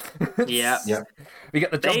ref. Yeah. We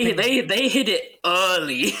got the jumping... They hit it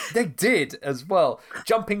early. They did as well.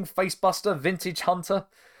 Jumping facebuster, vintage Hunter.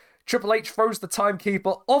 Triple H throws the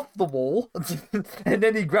timekeeper off the wall, and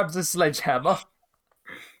then he grabs a sledgehammer.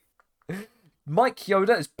 Mike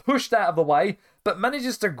Yoda is pushed out of the way, but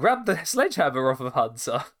manages to grab the sledgehammer off of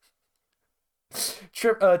Hunter.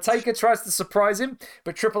 Taker tries to surprise him,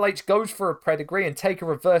 but Triple H goes for a pedigree and Taker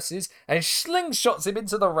reverses and slingshots him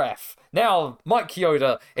into the ref. Now, Mike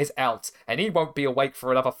Yoda is out, and he won't be awake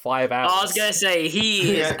for another 5 hours. I was going to say,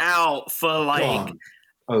 he is out for like...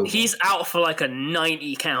 He's out for like a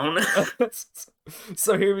 90 count.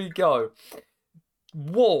 So here we go.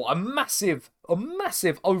 Whoa, a massive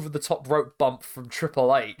over-the-top rope bump from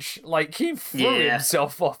Triple H. Like, he threw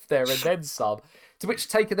himself off there and then some. To which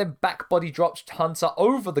Taker then back body drops Hunter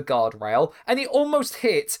over the guardrail, and he almost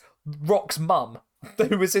hit Rock's mum,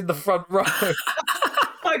 who was in the front row. Oh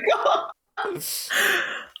my God!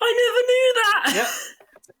 I never knew that!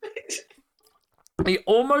 Yep. He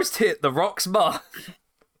almost hit the Rock's mum.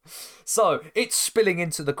 So, it's spilling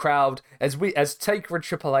into the crowd as Taker and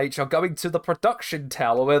Triple H are going to the production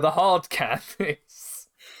tower where the hard can is.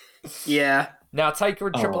 Yeah. Now, Taker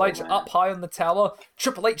and Triple H are up high on the tower.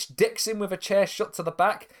 Triple H decks him with a chair shot to the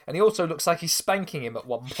back, and he also looks like he's spanking him at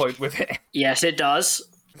one point with it. Yes, it does.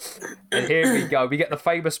 And here we go. We get the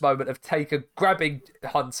famous moment of Taker grabbing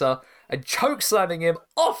Hunter and chokeslamming him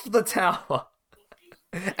off the tower.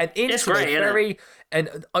 And into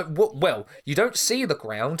well, you don't see the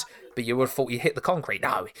ground, but you would have thought you hit the concrete.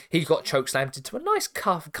 No, he got chokeslammed into a nice,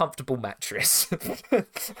 comfortable mattress.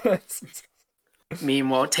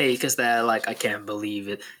 Meanwhile, Taker's there like, I can't believe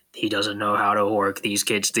it. He doesn't know how to work these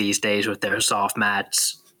kids these days with their soft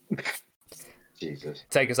mats. Jesus.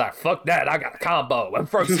 Taker's like, fuck that, I got a combo. And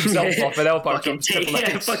throws himself off an elbow.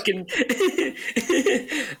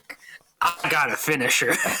 I got a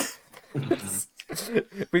finisher.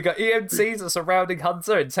 We got EMTs are surrounding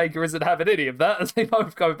Hunter, and Taker isn't having any of that as they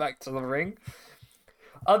both go back to the ring.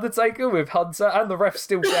 Undertaker with Hunter and the ref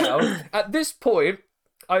still down. At this point,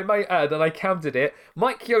 I might add, and I counted it,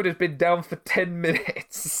 Mike Chioda's been down for 10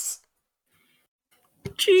 minutes.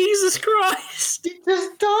 Jesus Christ! He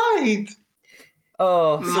just died.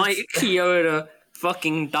 Oh, Mike Chioda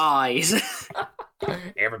fucking dies.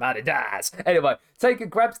 Everybody dies. Anyway, Taker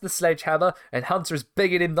grabs the sledgehammer, and Hunter is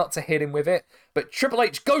begging him not to hit him with it. But Triple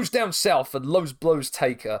H goes down south and lows blows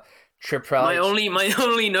Taker. Triple H. My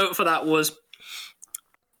only note for that was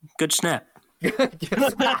good snap.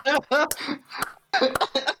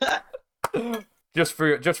 Just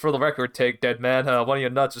for the record, Take Dead Man. One of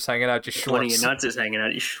your nuts is hanging out your shorts. One of your nuts is hanging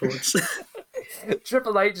out your shorts.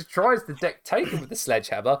 Triple H tries to deck Taker with the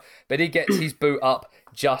sledgehammer, but he gets his boot up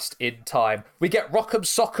just in time. We get Rock'em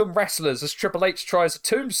Sock'em wrestlers as Triple H tries a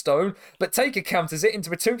tombstone, but Taker counters it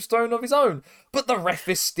into a tombstone of his own. But the ref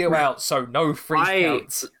is still out, so no free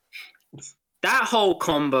counts. That whole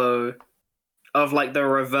combo of like the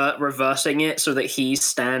reversing it so that he's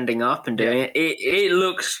standing up and doing it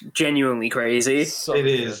looks genuinely crazy. So it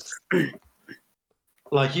is.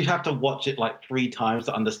 Like, you have to watch it like 3 times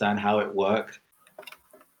to understand how it worked.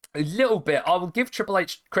 A little bit. I will give Triple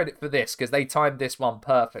H credit for this because they timed this one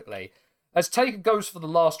perfectly. As Taker goes for the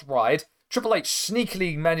last ride, Triple H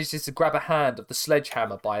sneakily manages to grab a hand of the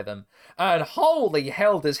sledgehammer by them. And holy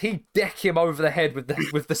hell does he deck him over the head with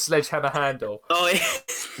the sledgehammer handle. Oh, yeah.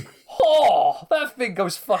 Oh, that thing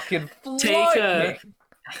goes fucking flying. Taker.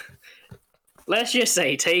 Let's just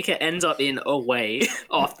say Taker ends up in a way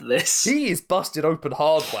after this. He is busted open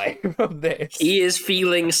hard way from this. He is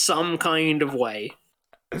feeling some kind of way.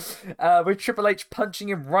 With Triple H punching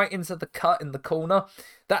him right into the cut in the corner.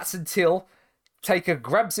 That's until Taker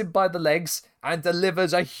grabs him by the legs and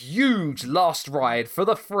delivers a huge last ride for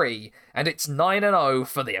the 3. And it's 9-0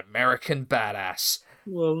 for the American Badass.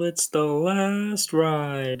 Well, it's the last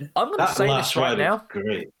ride. I'm going to say this right now.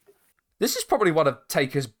 Great. This is probably one of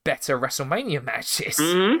Taker's better WrestleMania matches.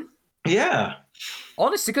 Mm-hmm. Yeah.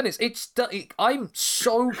 Honest to goodness, I'm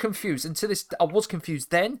so confused. And to this, I was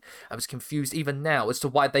confused then. I was confused even now as to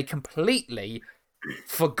why they completely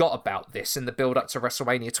forgot about this in the build-up to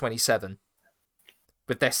WrestleMania 27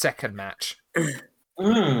 with their second match.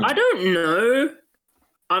 I don't know.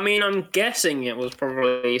 I mean, I'm guessing it was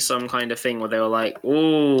probably some kind of thing where they were like,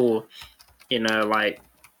 "Ooh, you know, like."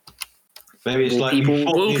 Maybe it's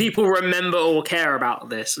will people remember or care about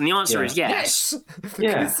this? And the answer is yes.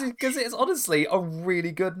 Yeah. Because it's honestly a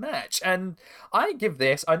really good match. And I give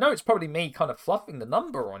this, I know it's probably me kind of fluffing the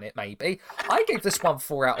number on it, maybe. I gave this one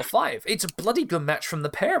 4 out of 5. It's a bloody good match from the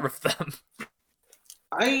pair of them.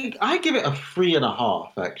 I give it a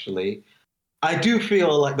 3.5, actually. I do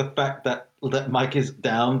feel like the fact that Mike is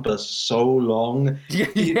down for so long.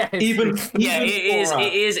 Yes.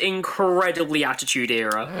 It is incredibly Attitude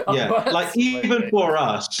Era. Yeah, like even for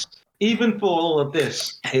us, even for all of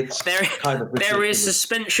this, it's kind of ridiculous. There is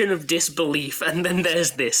suspension of disbelief, and then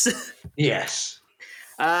there's this. Yes.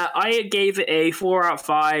 I gave it a 4 out of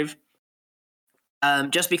 5.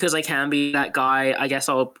 Just because I can be that guy, I guess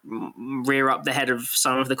I'll rear up the head of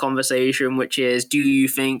some of the conversation, which is, do you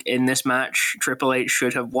think in this match Triple H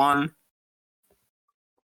should have won?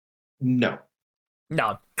 No.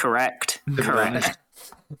 Correct.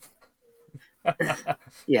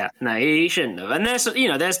 Yeah, no, he shouldn't have. And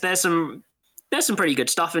there's some pretty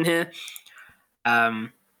good stuff in here. I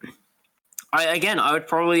would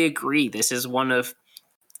probably agree. This is one of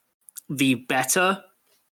the better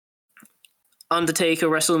Undertaker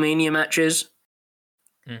WrestleMania matches.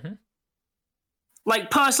 Mm-hmm. Like,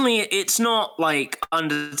 personally, it's not like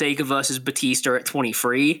Undertaker versus Batista at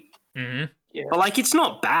 23. Mm-hmm. Yeah. But, like, it's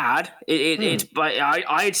not bad. It's, but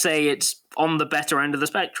I'd say it's on the better end of the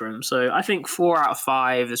spectrum. So I think 4 out of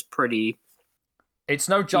 5 is pretty. It's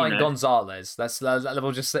no Giant Gonzalez.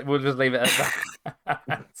 We'll just leave it at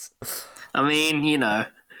that. I mean,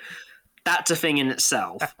 that's a thing in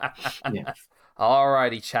itself. Yeah.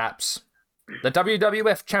 Alrighty, chaps. The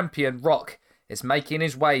WWF champion, Rock, is making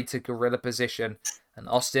his way to gorilla position, and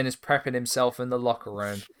Austin is prepping himself in the locker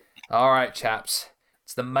room. Alright, chaps.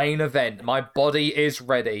 It's the main event. My body is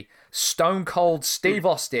ready. Stone Cold Steve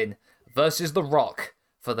Austin versus The Rock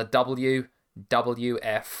for the WWF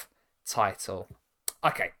title.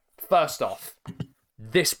 Okay, first off,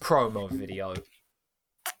 this promo video.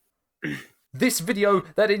 This video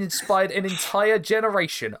that inspired an entire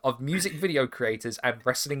generation of music video creators and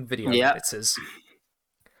wrestling video editors.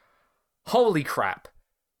 Holy crap.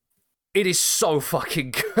 It is so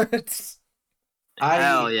fucking good.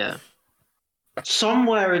 Hell yeah.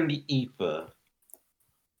 Somewhere in the ether,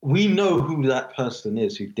 we know who that person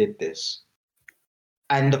is who did this.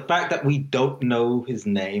 And the fact that we don't know his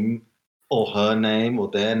name or her name or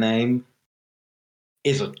their name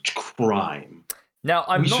is a crime. Now,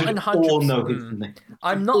 I'm not 100%.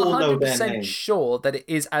 I'm not 100% sure that it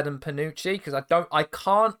is Adam Panucci because I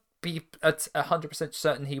can't be 100%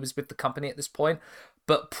 certain he was with the company at this point.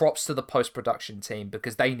 But props to the post-production team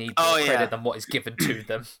because they need more credit than what is given to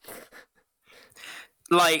them.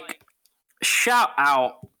 Like, shout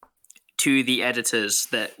out to the editors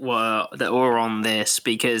that were on this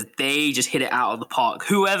because they just hit it out of the park.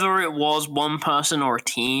 Whoever it was, one person or a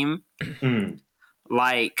team,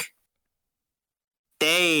 like,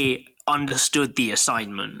 they understood the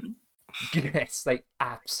assignment. Yes, they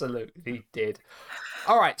absolutely did.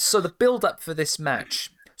 All right, so the build-up for this match.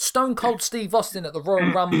 Stone Cold Steve Austin at the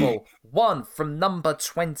Royal Rumble won from number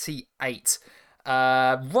 28.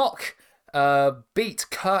 Rock beat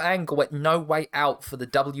Kurt Angle at No Way Out for the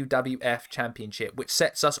WWF Championship, which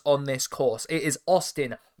sets us on this course. It is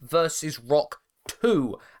Austin versus Rock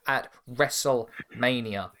 2 at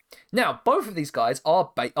WrestleMania. Now, both of these guys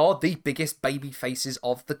are the biggest baby faces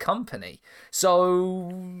of the company.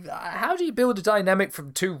 So, how do you build a dynamic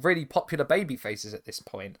from two really popular baby faces at this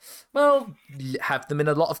point? Well, have them in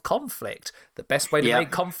a lot of conflict. The best way to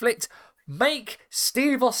make conflict, make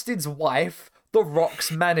Steve Austin's wife The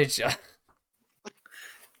Rock's manager.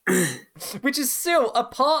 Which is still a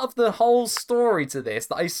part of the whole story to this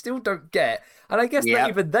that I still don't get. And I guess that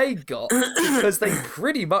even they got because they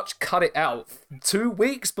pretty much cut it out 2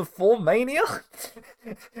 weeks before Mania.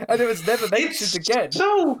 And it was never mentioned again.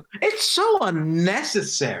 It's so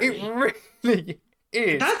unnecessary. It really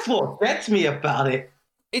is. That's what gets me about it.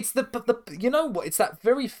 It's the you know what? It's that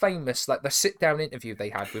very famous like the sit down interview they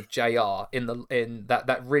had with JR in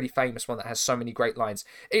that really famous one that has so many great lines.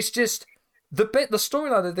 It's just the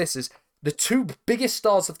storyline of this is the two biggest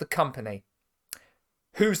stars of the company.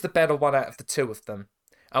 Who's the better one out of the two of them?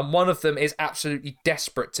 And one of them is absolutely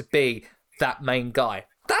desperate to be that main guy.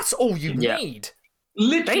 That's all you need.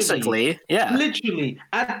 Literally, Literally,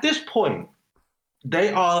 at this point,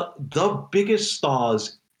 they are the biggest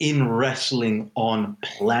stars in wrestling on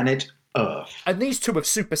planet Earth. And these two have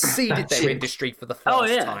superseded their industry for the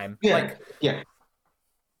first time. Yeah.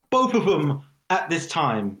 Both of them at this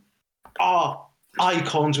time are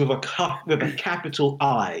icons with a capital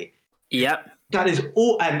I. Yep. That is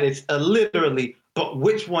all, and it's literally, but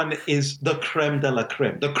which one is the creme de la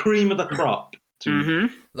creme? The cream of the crop. The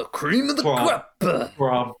cream of the crop.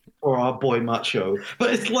 For our boy Macho.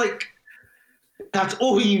 But it's like, that's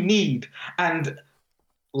all you need. And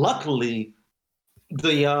luckily,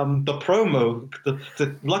 the promo,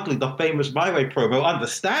 luckily the famous My Way promo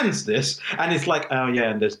understands this, and it's like, oh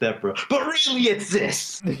yeah, and there's Deborah. But really it's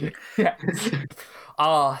this.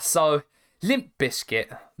 So Limp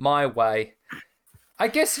Bizkit, My Way. I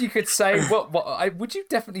guess you could say would you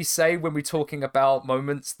definitely say when we're talking about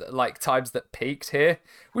moments that like times that peaked here?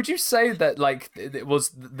 Would you say that like it was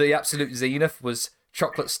the absolute zenith was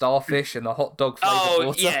chocolate starfish and the hot dog flavored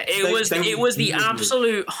water? Yeah, it was the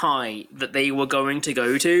absolute high that they were going to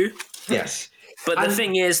go to. Yes. But the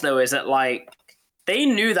thing is though is that like they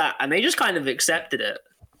knew that and they just kind of accepted it.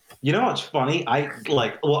 You know what's funny? I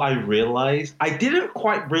realized I didn't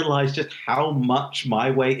quite realize just how much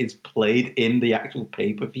My Way is played in the actual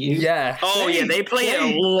pay-per-view. Yeah. They play it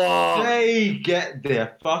a lot. They get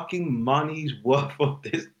their fucking money's worth of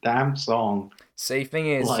this damn song. See, thing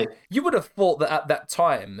is, you would have thought that at that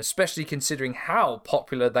time, especially considering how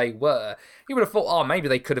popular they were, you would have thought, oh, maybe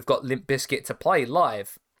they could have got Limp Bizkit to play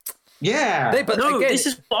live. Yeah. This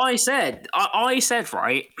is what I said. I said,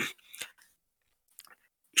 right,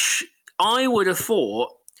 I would have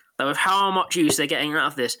thought that with how much use they're getting out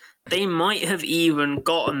of this, they might have even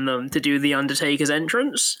gotten them to do The Undertaker's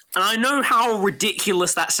entrance. And I know how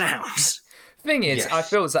ridiculous that sounds. Thing is, I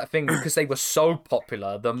feel it's that thing because they were so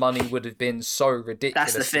popular, the money would have been so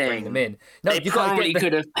ridiculous That's the to thing. bring them in. No, they probably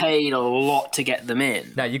could have paid a lot to get them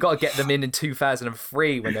in. No, you got to get them in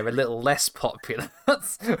 2003 when they're a little less popular.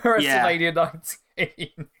 That's WrestleMania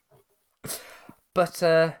 19. But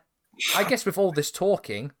I guess with all this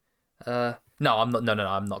talking, I'm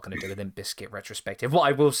not going to do a Limp Bizkit retrospective. What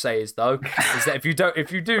I will say is though, is that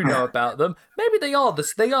if you do know about them, maybe they are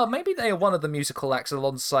one of the musical acts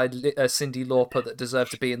alongside Cyndi Lauper that deserve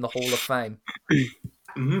to be in the Hall of Fame.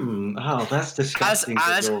 Oh, that's disgusting.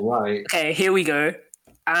 You're right. Okay, here we go.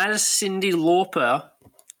 As Cyndi Lauper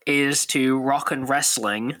is to rock and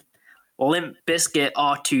wrestling, Limp Bizkit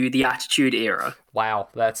are to the Attitude Era. Wow,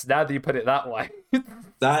 that's now that you put it that way.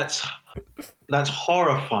 That's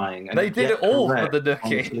horrifying. And they did it all for the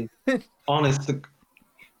Nookie. Honestly.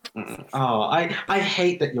 I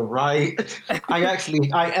hate that you're right.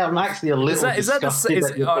 I am actually a little disgusted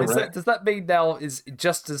that you're correct. Does that mean now is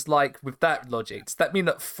just as like with that logic? Does that mean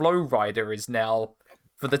that Flow Rider is now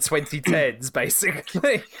for the 2010s,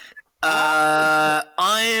 basically.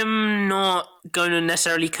 I'm not going to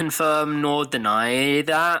necessarily confirm nor deny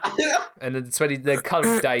that. And then the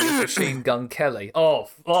current day is Machine Gun Kelly. Oh.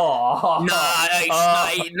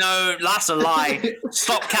 No, that's a lie.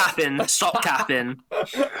 Stop capping.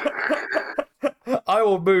 I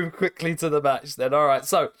will move quickly to the match then. All right,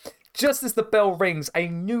 so just as the bell rings, a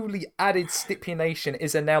newly added stipulation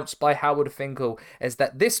is announced by Howard Finkel as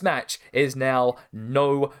that this match is now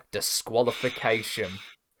no disqualification.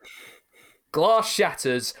 Glass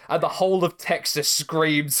shatters, and the whole of Texas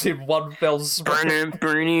screams in one fell swoop.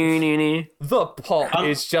 The pop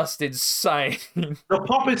is just insane. The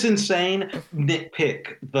pop is insane.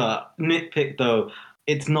 Nitpick though.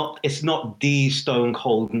 It's not the Stone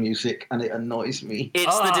Cold music, and it annoys me.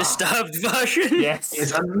 It's the Disturbed version. Yes.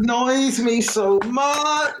 It annoys me so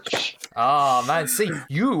much. Man, see,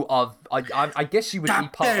 you are... I guess you would be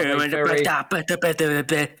part of a very...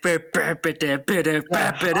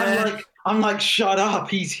 I'm like, shut up,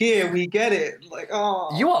 he's here, we get it. Like,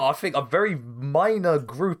 oh. You are, I think, a very minor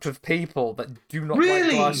group of people that do not like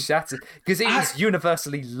Glass Shatters, because it is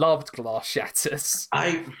universally loved, Glass Shatters.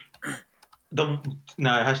 No,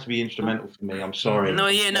 it has to be instrumental for me. I'm sorry.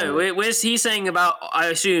 No. Where's he saying about? I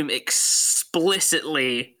assume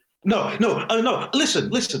explicitly. No.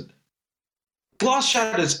 Listen. Glass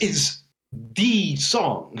Shatters is the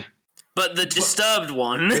song, but the Disturbed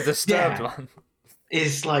one. The Disturbed one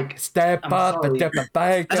is like step up. As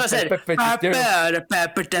I said.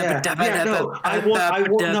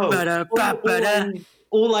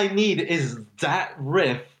 All I need is that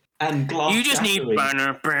riff. And glass you just shattering. Need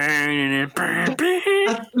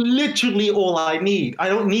That's literally all I need. I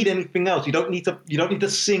don't need anything else. You don't need to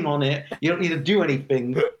sing on it. You don't need to do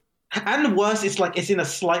anything. And the worst, it's like it's in a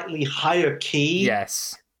slightly higher key.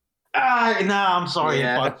 Yes. I'm sorry.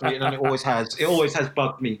 It bugged me, and it always has. It always has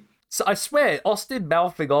bugged me. So I swear, Austin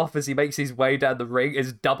mouthing off as he makes his way down the ring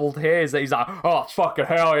is doubled here. He's like, oh, fucking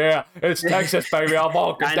hell yeah. It's Texas, baby. I'm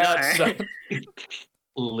walking down.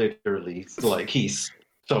 Literally, like he's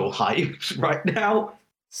so hyped right now.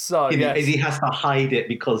 So he has to hide it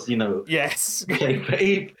because yes.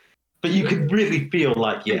 But you can really feel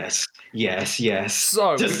like yes.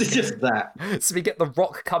 So just that. So we get The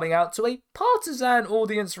Rock coming out to a partisan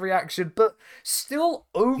audience reaction, but still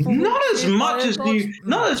overall not as much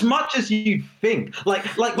as you think. I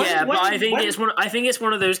think it's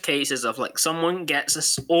one of those cases of like someone gets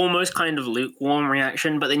this almost kind of lukewarm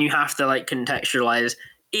reaction, but then you have to like contextualize.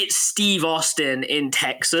 It's Steve Austin in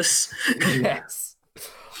Texas. Yes.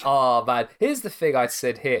 Oh, man. Here's the thing I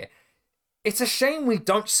said here. It's a shame we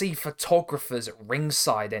don't see photographers at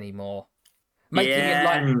ringside anymore. Make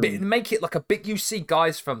it like a big... You see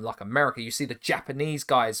guys from like America. You see the Japanese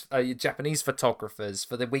guys, Japanese photographers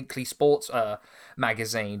for the weekly sports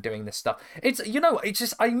magazine doing this stuff. It's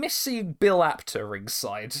just I miss seeing Bill Apter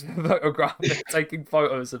ringside photographing, taking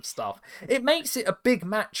photos of stuff. It makes it a big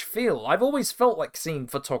match feel. I've always felt like seeing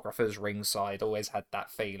photographers ringside. Always had that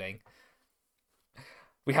feeling.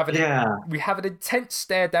 We have an intense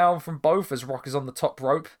stare down from both as Rock is on the top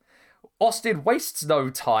rope. Austin wastes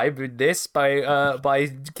no time in this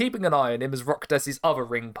by keeping an eye on him as Rock does his other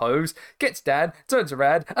ring pose, gets down, turns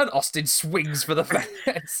around, and Austin swings for the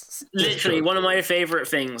fence. Literally, one of my favorite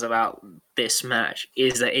things about this match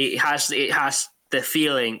is that it has the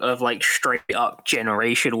feeling of like straight up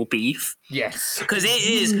generational beef. Yes, because it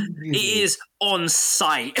is on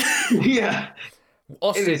site. Yeah,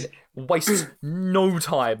 Austin wastes no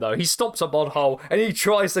time though. He stops a mod hole and he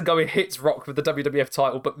tries to go and hits Rock with the WWF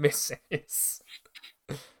title, but misses.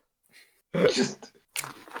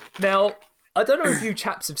 Now, I don't know if you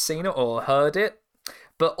chaps have seen it or heard it,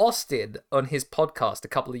 but Austin on his podcast a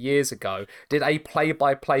couple of years ago did a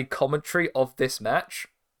play-by-play commentary of this match.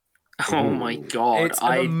 Oh my god!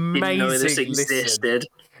 I didn't know this existed.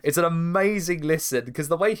 It's an amazing listen because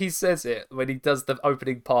the way he says it when he does the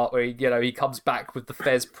opening part where he comes back with the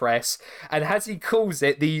Fez press and as he calls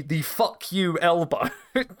it the fuck you elbow.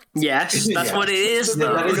 Yes, that's what it is.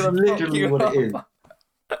 Yeah, that is literally what it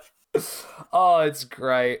is. Oh, it's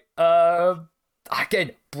great.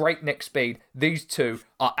 Again, breakneck speed. These two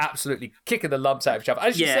are absolutely kicking the lumps out of each other.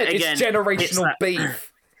 As you said, again, it's generational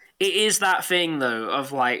beef. It is that thing though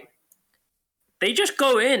of like. They just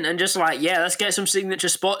go in and just like, let's get some signature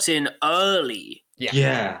spots in early.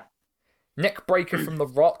 Yeah. Neck breaker from The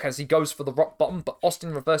Rock as he goes for the rock bottom, but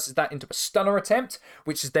Austin reverses that into a stunner attempt,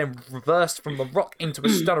 which is then reversed from The Rock into a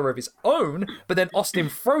stunner of his own, but then Austin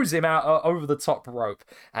throws him out over the top rope.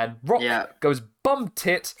 And Rock goes bum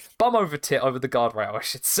over tit over the guardrail, I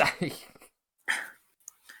should say.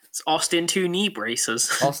 It's Austin 2 knee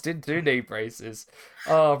braces. Austin 2 knee braces.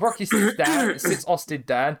 Rocky sits Austin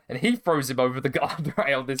down, and he throws him over the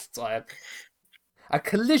guardrail this time. A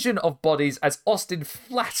collision of bodies as Austin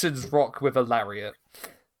flattens Rock with a lariat.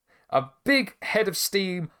 A big head of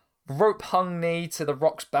steam rope hung knee to the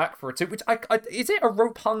Rock's back for a 2. Which is it a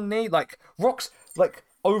rope hung knee? Like Rock's like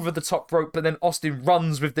over the top rope, but then Austin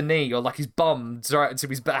runs with the knee, or like he's bummed right into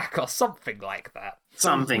his back, or something like that.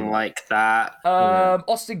 Something like that.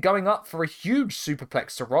 Austin going up for a huge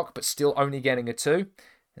superplex to Rock, but still only getting a 2.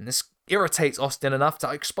 And this irritates Austin enough to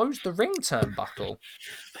expose the ring turnbuckle.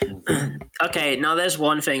 Okay, now there's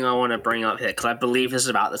one thing I want to bring up here, because I believe this is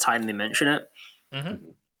about the time they mention it. Mm-hmm.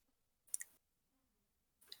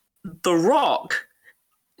 The Rock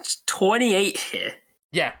is 28 here.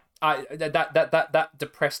 Yeah, that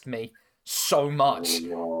depressed me so much.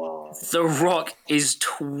 The Rock is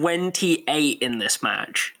 28 in this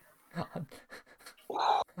match. I'm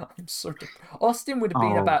so Austin would have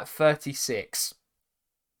been about 36.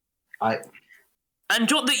 And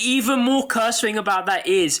what the even more cursed thing about that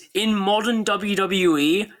is, in modern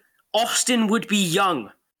WWE, Austin would be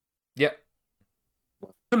young. Yep.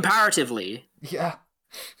 Comparatively. Yeah.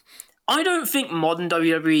 I don't think modern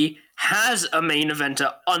WWE has a main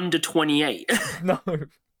eventer under 28. No.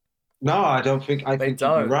 No, I don't think. I think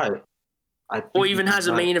you're right. Or even has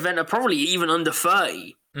a main eventer probably even under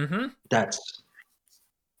 30. Mm-hmm. That's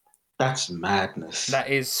madness. That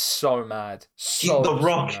is so mad. The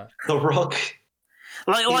Rock.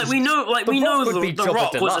 Like we know the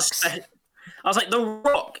Rock was a I was like, The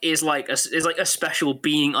Rock is like a special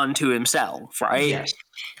being unto himself, right? Yes.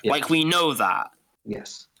 Like we know that.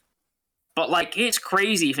 Yes. But like it's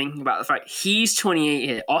crazy thinking about the fact he's 28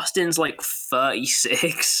 here. Austin's like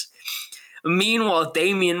 36. Meanwhile,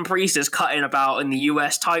 Damian Priest is cutting about in the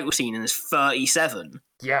US title scene and is 37.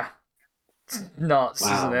 Yeah. It's nuts,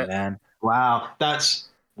 isn't it? Man. Wow.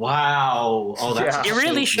 Wow. Oh, that's It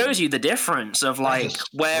really shows you the difference of like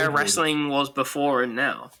where wrestling was before and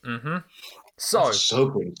now. Mm-hmm.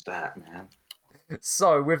 Sobering that, man.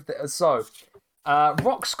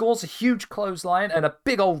 Rock scores a huge clothesline and a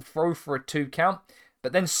big old throw for a 2 count,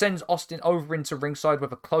 but then sends Austin over into ringside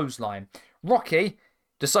with a clothesline. Rocky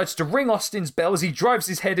decides to ring Austin's bell as he drives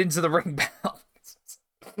his head into the ring bell.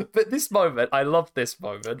 But this moment, I love this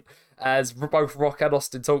moment, as both Rock and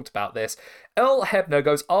Austin talked about this. Earl Hebner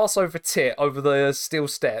goes arse over tit over the steel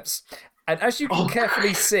steps, and as you can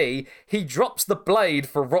carefully see, he drops the blade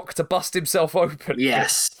for Rock to bust himself open.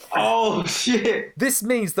 Yes. Oh, shit. This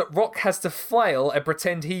means that Rock has to flail and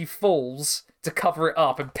pretend he falls to cover it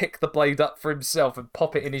up and pick the blade up for himself and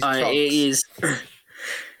pop it in his trunks. It is...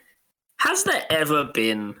 Has there ever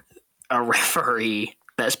been a referee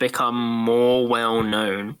that's become more well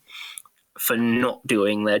known for not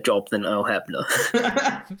doing their job than Earl Hebner?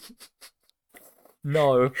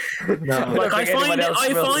 No. Like I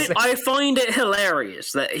find it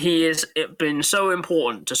hilarious that he has been so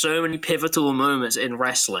important to so many pivotal moments in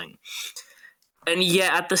wrestling. And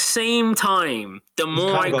yet, at the same time, the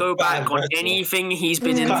more I go back on anything he's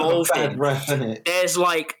been involved in, there's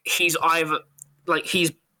like he's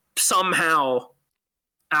somehow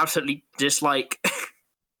absolutely just like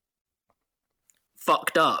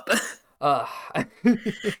fucked up.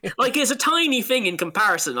 Like it's a tiny thing in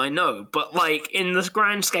comparison, I know, but like in the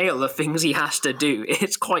grand scale of things he has to do,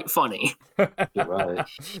 it's quite funny. You're right.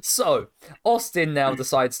 So Austin now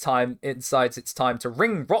decides it's time to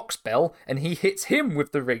ring Rock's bell, and he hits him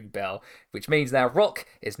with the ring bell, which means now Rock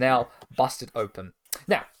is now busted open.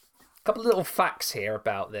 Now, a couple of little facts here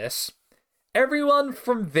about this. Everyone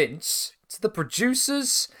from Vince to the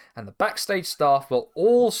producers and the backstage staff were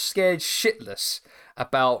all scared shitless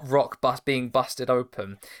about Rock being busted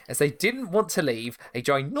open, as they didn't want to leave a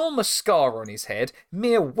ginormous scar on his head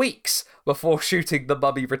mere weeks before shooting The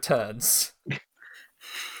Mummy Returns.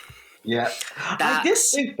 Yeah.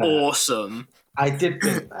 That's awesome. I did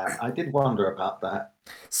think that. I did wonder about that.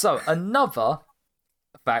 So, another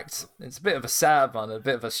fact, it's a bit of a sad one, a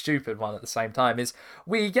bit of a stupid one at the same time, is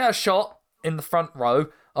we get a shot in the front row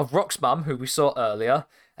of Rock's mum, who we saw earlier,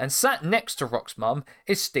 and sat next to Rock's mum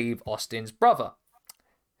is Steve Austin's brother.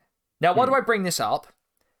 Now, why do I bring this up?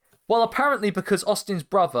 Well, apparently because Austin's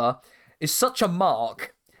brother is such a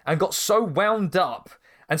mark and got so wound up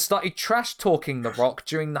and started trash-talking The Rock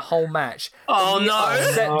during the whole match. Oh, no!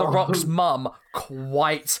 Upset The Rock's mum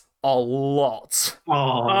quite a lot.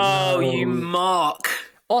 Oh, you mark.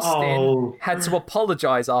 Austin had to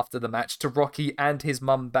apologise after the match to Rocky and his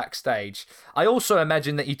mum backstage. I also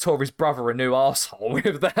imagine that he tore his brother a new arsehole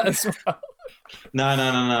with that as well.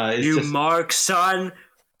 No. It's mark, son.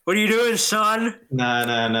 What are you doing, son?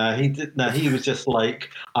 No. He did. No, he was just like,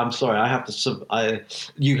 I'm sorry. I have to.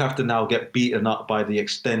 You have to now get beaten up by the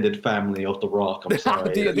extended family of The Rock. I'm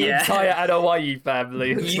sorry. the entire Anoa'i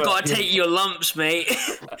family. You gotta take your lumps, mate.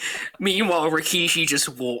 Meanwhile, Rikishi just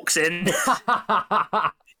walks in.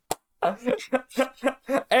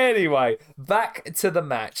 Anyway, back to the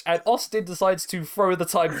match, and Austin decides to throw the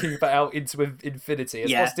timekeeper out into infinity.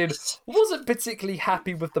 And Austin wasn't particularly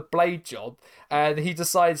happy with the blade job, and he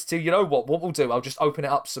decides to, you know what we'll do? I'll just open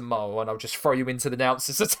it up some more, and I'll just throw you into the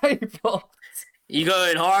announcer's table. You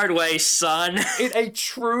going hard way, son. In a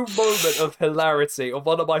true moment of hilarity, of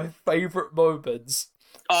one of my favourite moments.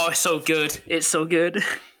 Oh, it's so good. It's so good.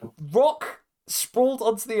 Rock sprawled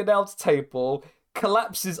onto the announce table,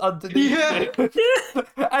 collapses underneath it,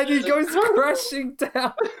 and he goes crashing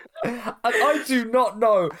down. And I do not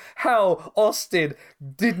know how Austin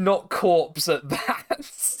did not corpse at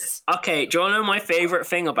that. Okay, do you want to know my favourite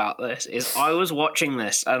thing about this? Is I was watching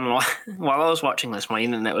this, and while I was watching this, my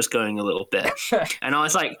internet was going a little bit. And I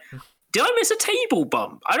was like, did I miss a table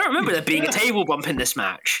bump? I don't remember there being a table bump in this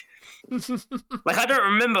match. Like, I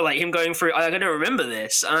don't remember him going through. I don't remember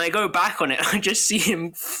this, and I go back on it. I just see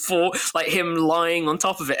him fall, him lying on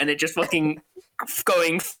top of it, and it just fucking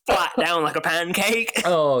going flat down like a pancake.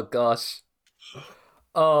 Oh gosh.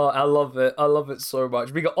 Oh, I love it. I love it so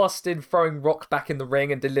much. We got Austin throwing Rock back in the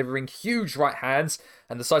ring and delivering huge right hands,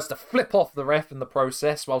 and decides to flip off the ref in the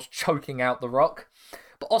process whilst choking out the Rock.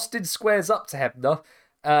 But Austin squares up to Hebner.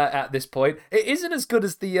 At this point, it isn't as good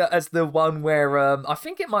as the one where I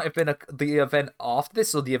think it might have been the event after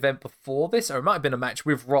this or the event before this, or it might have been a match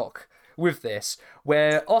with Rock with this,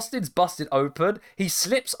 where Austin's busted open, he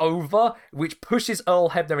slips over, which pushes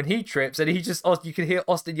Earl Hebner, and he trips, and he just, you can hear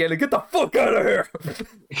Austin yelling, "Get the fuck out of here!"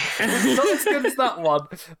 It's not as good as that one,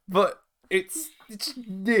 but it's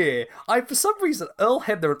yeah. For some reason, Earl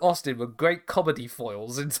Hebner and Austin were great comedy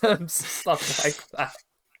foils in terms of stuff like that.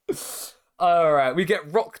 Alright, we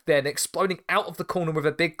get Rock then exploding out of the corner with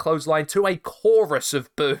a big clothesline to a chorus of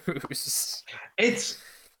boos. It's,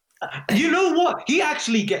 you know what? He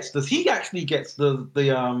actually gets this. He actually gets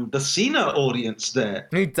the Cena audience there.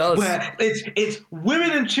 He does. Where it's women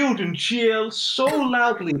and children cheer so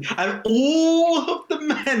loudly, and all of the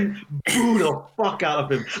men boo the fuck out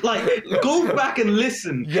of him. Like, go back and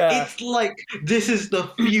listen. Yeah. It's like this is the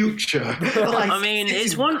future. Like, I mean,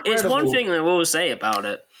 it's one thing I will say about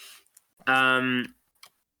it.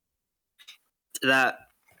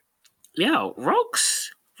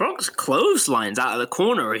 Rock's clotheslines out of the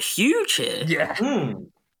corner are huge here. Yeah.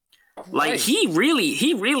 Like, he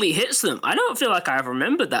really hits them. I don't feel like I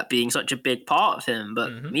remembered that being such a big part of him,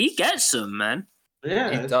 but he gets them, man.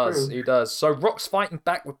 Yeah, he does. True. He does. So Rock's fighting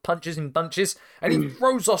back with punches and bunches, and he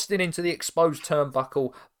throws Austin into the exposed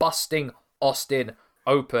turnbuckle, busting Austin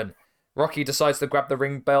open. Rocky decides to grab the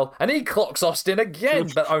ring bell, and he clocks Austin again,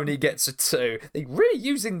 but only gets a 2. They really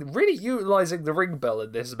utilizing the ring bell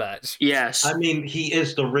in this match. Yes. I mean, he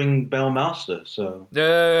is the ring bell master, so.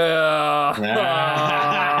 Yeah.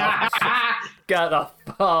 Get the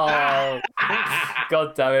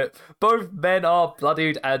God damn it. Both men are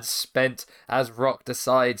bloodied and spent as Rock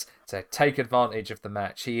decides to take advantage of the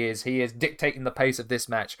match. He is dictating the pace of this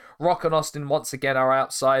match. Rock and Austin once again are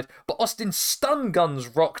outside, but Austin stun guns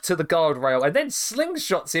Rock to the guardrail and then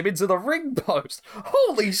slingshots him into the ring post.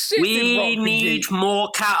 Holy shit! We need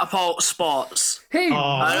more catapult spots. He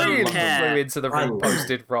really flew into the ring post,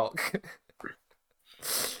 did Rock.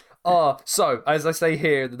 So, as I say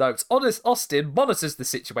here in the notes, Austin monitors the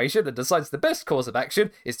situation and decides the best course of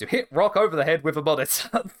action is to hit Rock over the head with a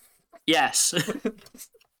monitor. Yes.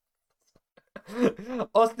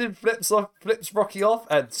 Austin flips Rocky off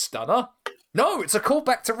and stunner. No, it's a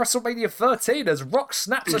callback to WrestleMania 13 as Rock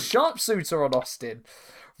snaps a sharpshooter on Austin.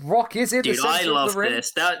 Rock is in the center I love of the ring.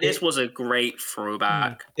 this. This was a great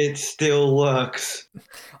throwback. It still works.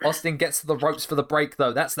 Austin gets to the ropes for the break,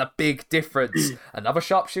 though. That's the big difference. Another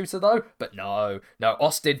sharpshooter, though? But no.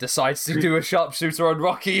 Austin decides to do a sharpshooter on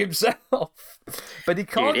Rocky himself. But he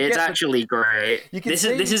can't. Dude, it's actually great. This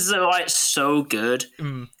is like so good.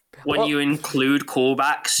 When you include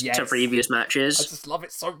callbacks to previous matches. I just love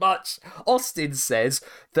it so much. Austin says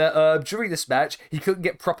that during this match, he couldn't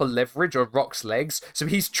get proper leverage on Rock's legs, so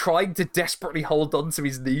he's trying to desperately hold on to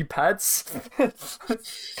his knee pads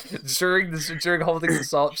during holding the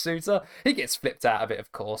sharpshooter. He gets flipped out of it,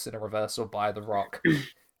 of course, in a reversal by The Rock.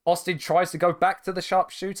 Austin tries to go back to the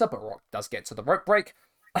sharpshooter, but Rock does get to the rope break.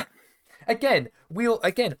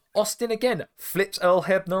 Austin again flips Earl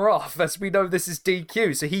Hebner off, as we know this is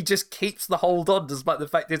DQ, so he just keeps the hold on despite the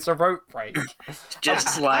fact it's a rope break.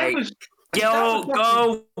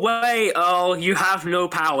 Go away, Earl. You have no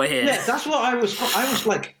power here. Yeah, that's what I was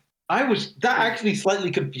like. That actually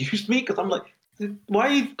slightly confused me because I'm like, why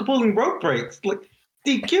are you pulling rope breaks? Like,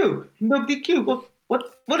 DQ, no DQ.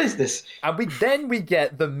 What is this? And we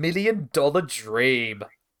get the $1 million dream.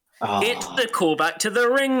 It's the callback to the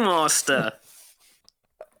Ringmaster.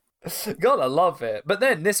 Gotta love it. But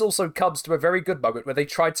then this also comes to a very good moment where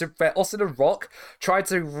Austin and Rock tried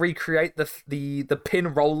to recreate the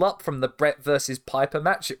pin roll up from the Brett versus Piper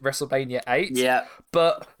match at WrestleMania 8. Yeah.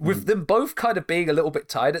 But with them both kind of being a little bit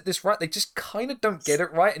tired at this, right? They just kind of don't get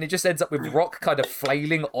it right, and it just ends up with Rock kind of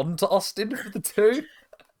flailing onto Austin for the two.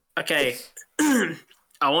 Okay.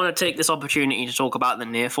 I want to take this opportunity to talk about the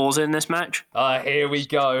near falls in this match. Here we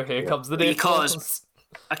go. Here comes the near falls.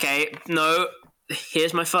 Okay, no.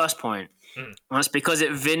 Here's my first point. That's because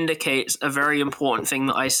it vindicates a very important thing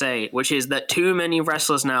that I say, which is that too many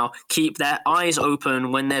wrestlers now keep their eyes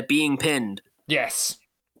open when they're being pinned. Yes.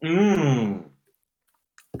 If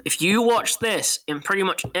you watch this, in pretty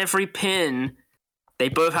much every pin, they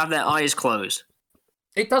both have their eyes closed.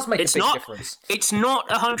 It does make a big difference. It's not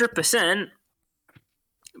 100%,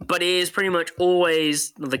 but it is pretty much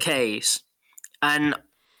always the case. And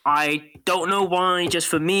I don't know why, just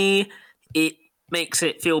for me, it makes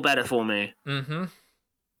it feel better for me. Mm-hmm.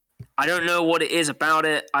 I don't know what it is about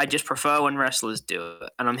it. I just prefer when wrestlers do it.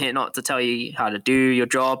 And I'm here not to tell you how to do your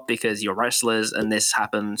job because you're wrestlers and this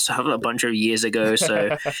happened a bunch of years ago.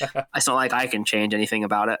 So it's not like I can change anything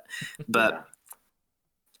about it. But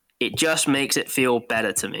it just makes it feel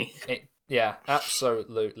better to me. Yeah,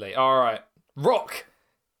 absolutely. All right. Rock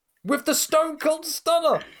with the Stone Cold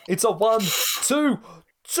Stunner. It's a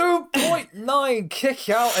 2.9 kick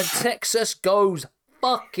out, and Texas goes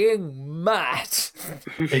fucking mad.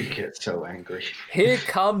 They get so angry. Here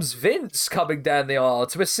comes Vince coming down the aisle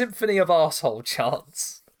to a symphony of arsehole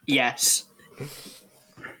chants. Yes.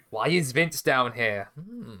 Why is Vince down here?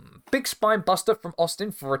 Big spine buster from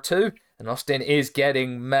Austin for a 2, and Austin is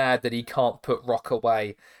getting mad that he can't put Rock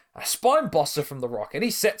away. A spine buster from The Rock, and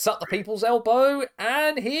he sets up the people's elbow,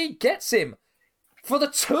 and he gets him for the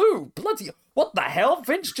 2. Bloody... What the hell?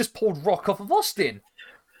 Vince just pulled Rock off of Austin.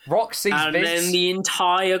 Rock sees Vince... And then the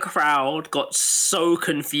entire crowd got so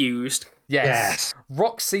confused. Yes.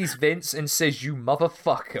 Rock sees Vince and says, "You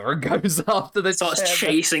motherfucker," and goes after the Starts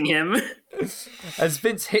chasing him. As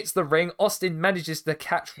Vince hits the ring, Austin manages to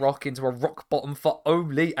catch Rock into a rock bottom for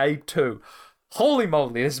only a 2. Holy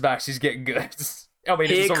moly, this match is getting good. I mean,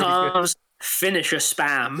 Here comes finisher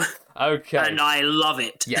spam. Okay. And I love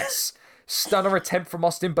it. Yes. Stunner attempt from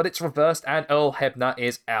Austin, but it's reversed and Earl Hebner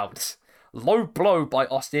is out. Low blow by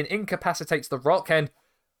Austin incapacitates The Rock, and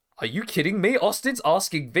are you kidding me? Austin's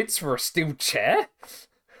asking Vince for a steel chair?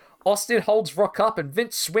 Austin holds Rock up and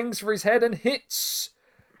Vince swings for his head and hits...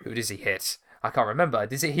 Who does he hit? I can't remember.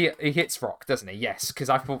 Does he hits Rock, doesn't he? Yes, because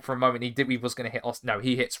I thought for a moment he was going to hit Austin. No,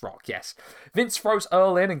 he hits Rock, yes. Vince throws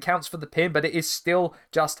Earl in and counts for the pin, but it is still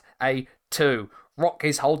just a 2. Rock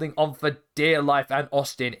is holding on for dear life, and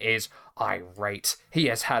Austin is irate. He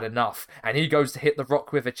has had enough, and he goes to hit The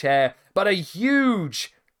Rock with a chair, but a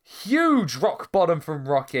huge rock bottom from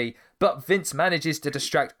Rocky. But Vince manages to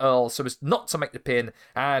distract Earl so as not to make the pin,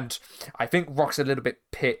 and I think Rock's a little bit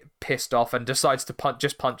pissed off and decides to punch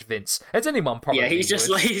Vince. As anyone probably he's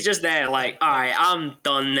just there like, all right, I'm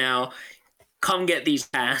done now. Come get these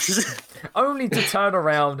hands. Only to turn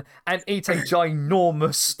around and eat a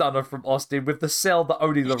ginormous stunner from Austin with the sell that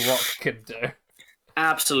only The Rock can do.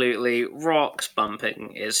 Absolutely. Rock's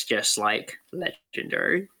bumping is just like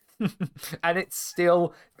legendary. And it's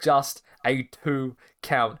still just a 2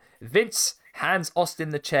 count. Vince hands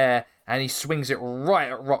Austin the chair and he swings it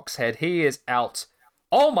right at Rock's head. He is out.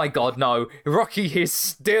 Oh my god, no. Rocky is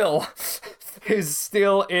still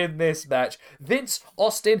in this match. Vince,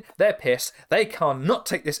 Austin, they're pissed. They cannot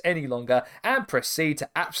take this any longer and proceed to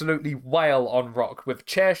absolutely wail on Rock with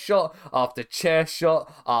chair shot after chair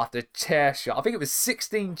shot after chair shot. I think it was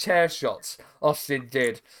 16 chair shots Austin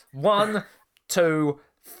did. 1, 2,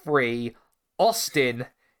 3. Austin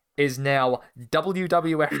is now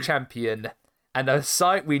WWF champion, and a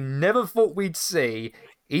sight we never thought we'd see.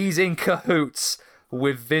 He's in cahoots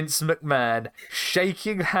with Vince McMahon,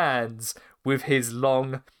 shaking hands with his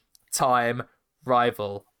long-time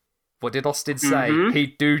rival. What did Austin say?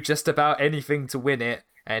 He'd do just about anything to win it,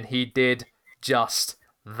 and he did just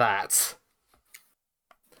that.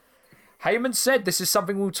 Heyman said this is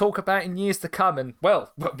something we'll talk about in years to come, and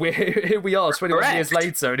well, here we are 21 years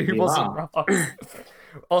later, and he wasn't wrong.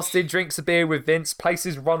 Austin drinks a beer with Vince,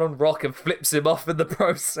 places Ron on Rock, and flips him off in the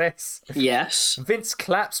process. Yes. Vince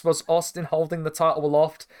claps whilst Austin holding the title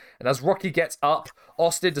aloft, and as Rocky gets up,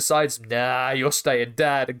 Austin decides, nah, you're staying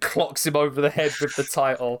dead, and clocks him over the head with the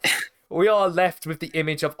title. We are left with the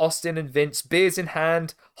image of Austin and Vince, beers in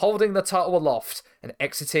hand, holding the title aloft, and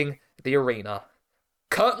exiting the arena.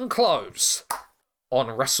 Curtain close on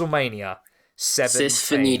WrestleMania 17. Sis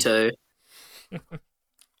finito.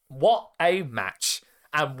 What a match,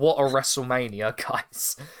 and what a WrestleMania,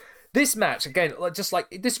 guys. This match, again, just like,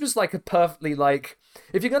 this was like a perfectly, like,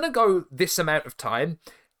 if you're going to go this amount of time,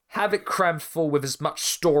 have it crammed full with as much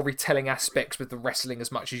storytelling aspects with the wrestling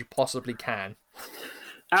as much as you possibly can.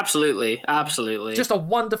 Absolutely. Just a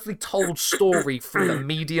wonderfully told story through the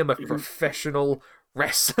medium of professional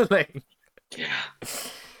wrestling. Yeah.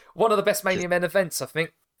 One of the best Mania Men events, I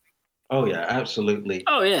think. Oh, yeah, absolutely.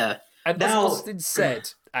 Oh, yeah. And now, as Austin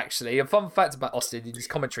said, actually, a fun fact about Austin in his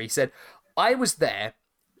commentary, he said, I was there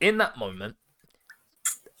in that moment,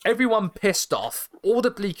 everyone pissed off,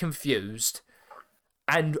 audibly confused,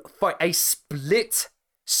 and for a split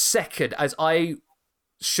second, as I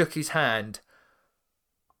shook his hand,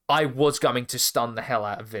 I was going to stun the hell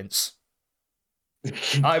out of Vince.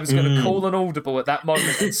 I was going to call an audible at that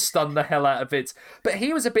moment and stun the hell out of Vince. But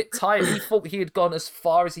he was a bit tired. He thought he had gone as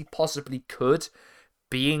far as he possibly could,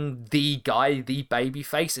 being the guy, the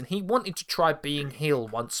babyface, and he wanted to try being heel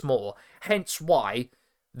once more. Hence why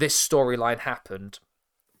this storyline happened.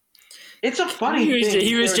 It's a funny thing.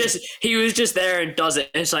 He was just there and does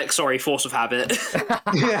it. It's like, sorry, force of habit.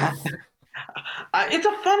 Yeah. It's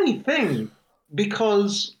a funny thing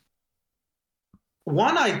because,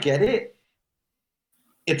 one, I get it.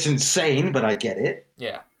 It's insane, but I get it.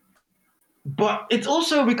 Yeah. But it's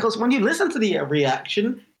also because when you listen to the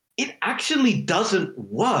reaction, it actually doesn't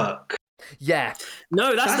work. Yeah.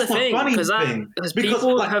 No, that's the thing. Because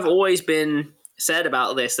people have always been said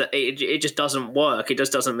about this that it just doesn't work. It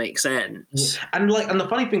just doesn't make sense. Yeah. And the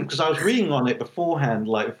funny thing, because I was reading on it beforehand,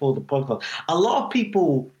 before the podcast, a lot of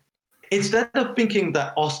people, instead of thinking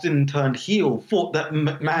that Austin turned heel, thought that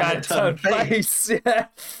McMahon turned face. Yeah.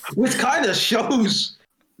 Which kind of shows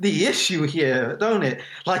the issue here, don't it?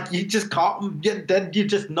 Like, you just can't then you're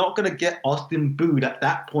just not going to get Austin booed at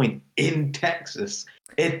that point in Texas.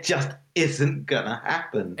 It just isn't going to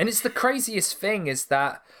happen. And it's the craziest thing is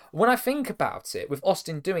that when I think about it, with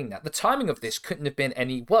Austin doing that, the timing of this couldn't have been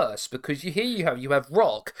any worse, because you have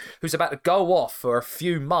Rock, who's about to go off for a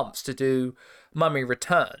few months to do Mummy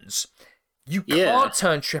Returns. You can't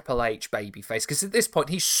turn Triple H babyface, because at this point,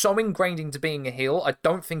 he's so ingrained into being a heel, I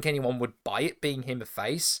don't think anyone would buy it, being him a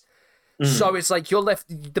face. So it's like, you're left,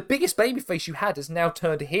 the biggest babyface you had has now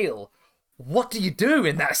turned heel. What do you do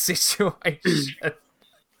in that situation?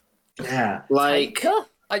 Yeah. Like,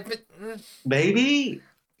 maybe?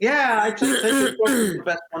 Yeah, I think that's the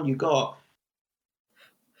best one you got.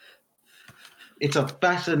 It's a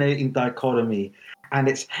fascinating dichotomy. And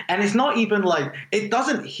it's not even like it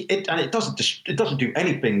doesn't do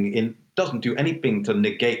anything to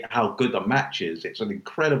negate how good the match is. It's an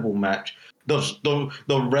incredible match. The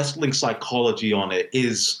wrestling psychology on it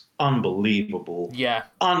is unbelievable. Yeah,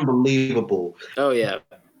 unbelievable. Oh yeah,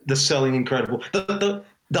 the selling incredible.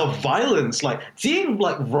 The violence, like seeing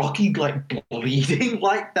like Rocky like bleeding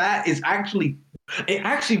like that is actually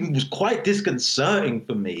was quite disconcerting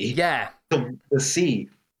for me. Yeah, to see.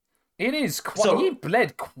 It is quite. He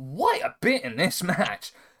bled quite a bit in this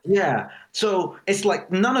match. Yeah, so it's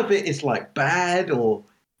like none of it is like bad or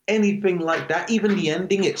anything like that. Even the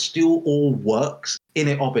ending, it still all works in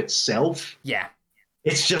it of itself. Yeah,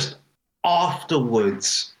 it's just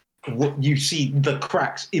afterwards what you see the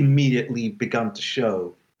cracks immediately begun to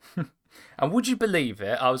show. And would you believe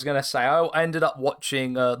it? I was going to say I ended up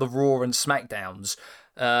watching the Raw and SmackDowns,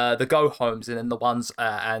 the go homes, and then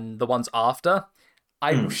the ones after.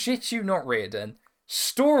 I shit you not, Reardon.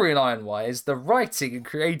 Storyline wise, the writing and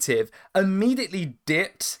creative immediately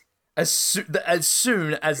dipped as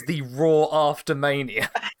soon as the Raw after Mania.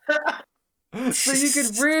 So you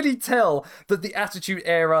could really tell that the Attitude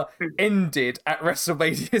Era ended at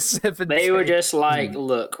WrestleMania 17. They were just like,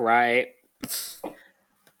 look, right?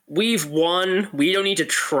 We've won. We don't need to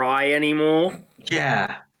try anymore.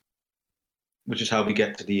 Yeah. Which is how we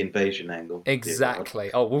get to the invasion angle. Exactly.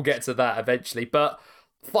 Oh, we'll get to that eventually. But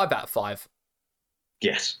 5 out of 5.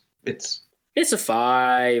 Yes. It's a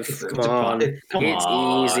 5. Come on.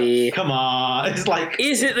 It's easy. Come on. It's like...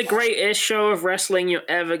 Is it the greatest show of wrestling you're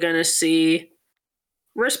ever going to see?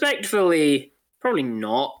 Respectfully, probably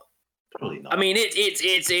not. Probably not. I mean,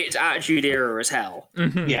 it's Attitude Era as hell.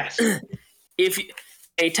 Mhm. Yes. If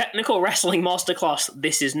a technical wrestling masterclass,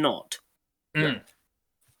 this is not. Mm.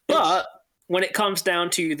 But when it comes down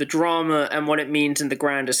to the drama and what it means in the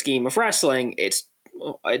grander scheme of wrestling, it's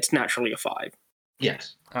naturally a 5.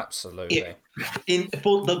 Yes. Absolutely.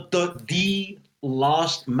 For the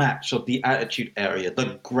last match of the Attitude Era,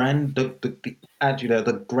 the Attitude Era,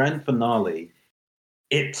 the grand finale,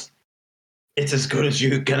 it's as good as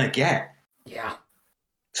you're gonna get. Yeah.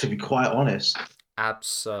 To be quite honest.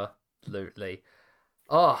 Absolutely.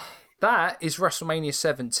 Oh, that is WrestleMania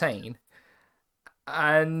 17.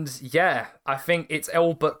 And yeah, I think it's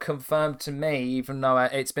all but confirmed to me, even though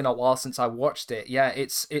it's been a while since I watched it. Yeah,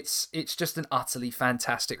 it's just an utterly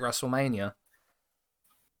fantastic WrestleMania.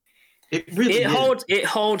 It really is. It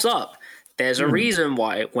holds up. There's a reason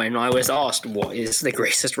why when I was asked what is the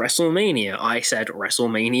greatest WrestleMania, I said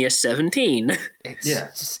WrestleMania 17.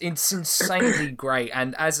 It's insanely great,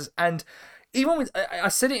 and even with I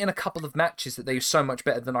said it in a couple of matches that they were so much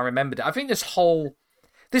better than I remembered it. I think this whole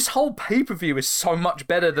pay-per-view is so much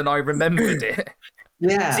better than I remembered it.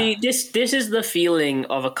 Yeah. See, this is the feeling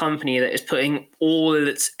of a company that is putting all of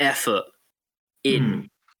its effort in.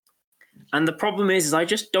 And the problem is I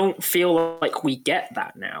just don't feel like we get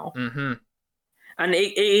that now. Mm-hmm. And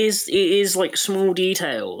it is like small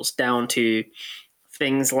details down to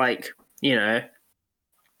things like, you know,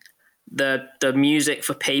 the music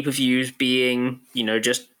for pay-per-views being, you know,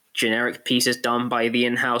 just generic pieces done by the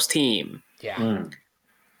in-house team. Yeah.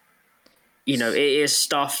 You know, it is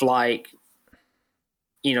stuff like,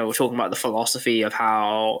 you know, we're talking about the philosophy of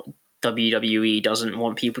how WWE doesn't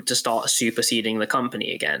want people to start superseding the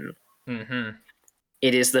company again. Mm-hmm.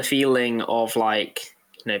 It is the feeling of, like,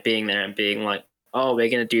 you know, being there and being like, oh, we're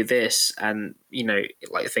going to do this. And, you know,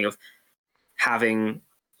 like the thing of having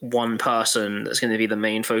one person that's going to be the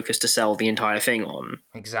main focus to sell the entire thing on.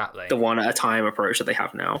 Exactly. The one at a time approach that they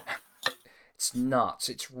have now. It's nuts.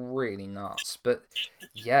 It's really nuts. But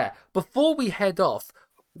yeah, before we head off,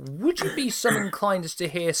 would you be so inclined as to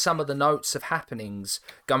hear some of the notes of happenings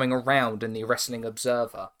going around in the Wrestling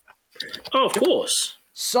Observer? Oh, of course.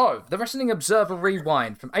 So, the Wrestling Observer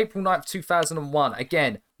Rewind from April 9th, 2001.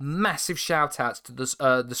 Again, massive shout-outs to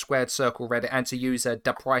the Squared Circle Reddit and to user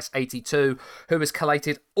DaPrice82, who has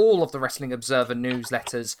collated all of the Wrestling Observer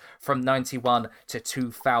newsletters from 91 to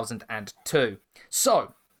 2002.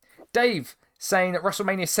 So, Dave saying that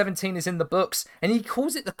WrestleMania 17 is in the books, and he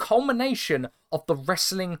calls it the culmination of the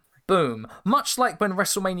wrestling boom. Much like when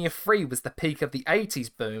WrestleMania 3 was the peak of the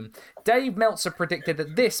 80s boom, Dave Meltzer predicted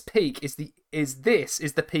that this peak is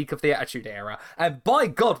the peak of the Attitude Era, and by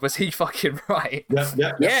God was he fucking right.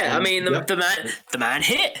 Yeah, I mean, the man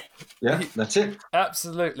hit. Yeah, that's it.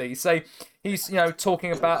 Absolutely. So he's, you know,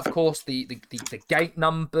 talking about, of course, the gate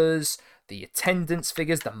numbers, the attendance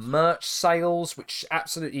figures, the merch sales, which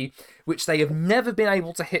they have never been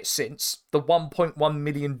able to hit since the $1.1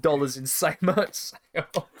 million in merch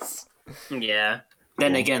sales. Yeah.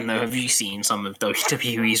 Then again, though, have you seen some of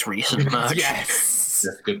WWE's recent merch? Yes.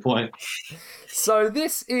 That's a good point. So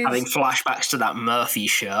this is having flashbacks to that Murphy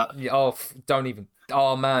shirt. Oh, don't even.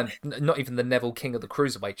 Oh man, not even the Neville King of the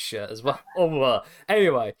Cruiserweight shirt as well.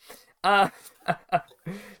 Anyway.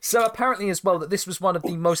 So apparently as well that this was one of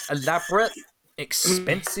the most elaborate,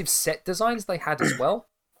 expensive set designs they had as well.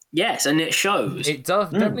 Yes, and it shows. It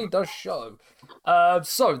definitely does show.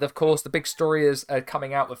 So of course the big story is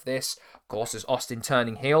coming out with this. Of course, is Austin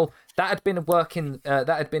turning heel. That had been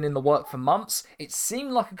in the work for months. It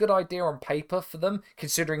seemed like a good idea on paper for them,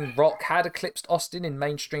 considering Rock had eclipsed Austin in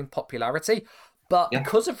mainstream popularity. But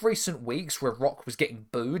because of recent weeks where Rock was getting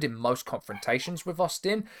booed in most confrontations with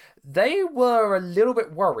Austin, they were a little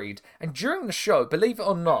bit worried. And during the show, believe it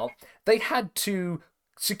or not,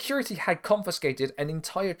 security had confiscated an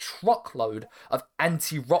entire truckload of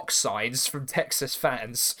anti-Rock signs from Texas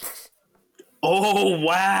fans. Oh,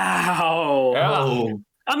 wow. Yeah. Oh,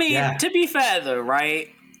 I mean, to be fair though, right?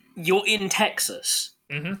 You're in Texas.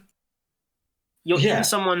 Mm-hmm. You're in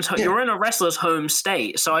you're in a wrestler's home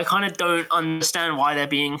state, so I kind of don't understand why they're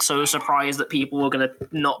being so surprised that people are going to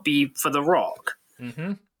not be for The Rock.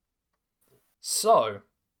 Mm-hmm. So,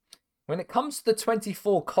 when it comes to the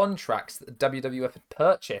 24 contracts that the WWF had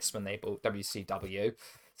purchased when they bought WCW,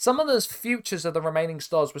 some of those futures of the remaining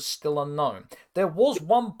stars were still unknown. There was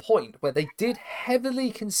one point where they did heavily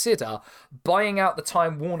consider buying out the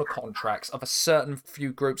Time Warner contracts of a certain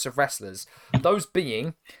few groups of wrestlers, those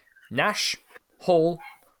being Nash, Hall,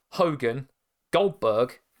 Hogan,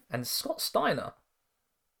 Goldberg, and Scott Steiner.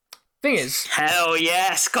 Thing is, hell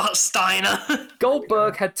yeah, Scott Steiner.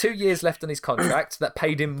 Goldberg had 2 years left on his contract that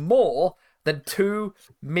paid him more than $2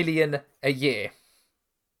 million a year.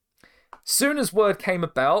 Soon as word came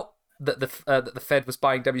about that the Fed was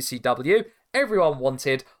buying WCW, everyone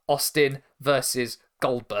wanted Austin versus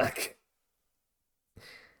Goldberg.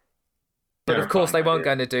 But of course, they weren't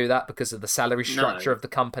going to do that because of the salary structure of the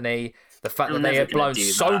company, the fact that they had blown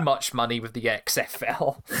so much money with the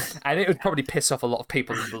XFL, and it would probably piss off a lot of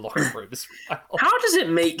people in the locker room as well. How does it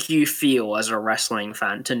make you feel as a wrestling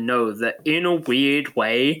fan to know that in a weird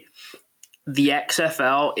way, the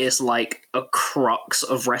XFL is like a crux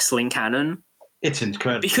of wrestling canon? It's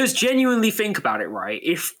incredible. Because genuinely think about it, right?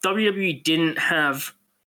 If WWE didn't have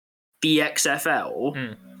the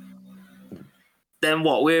XFL... then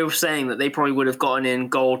what? We were saying that they probably would have gotten in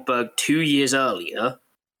Goldberg 2 years earlier.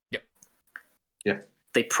 Yep.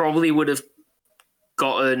 They probably would have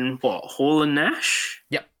gotten, what, Hall and Nash?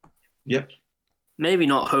 Yep. Maybe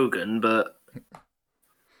not Hogan, but...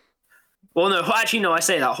 Well, no, actually, no, I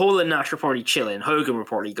say that. Hall and Nash are probably chilling. Hogan would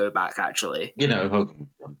probably go back, actually. Hogan.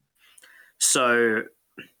 So,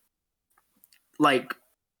 like,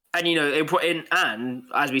 and, and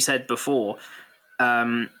as we said before,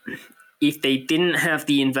 if they didn't have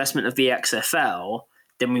the investment of the XFL,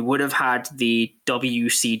 then we would have had the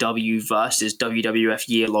WCW versus WWF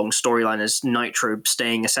year-long storyline as Nitro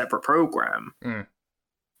staying a separate program.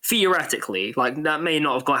 Theoretically, like, that may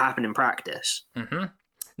not have happened in practice. Mm-hmm.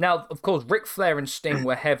 Now, of course, Ric Flair and Sting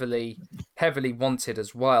were heavily wanted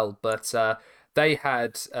as well, but they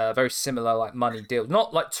had very similar like money deals.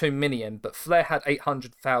 Not like $2 million, but Flair had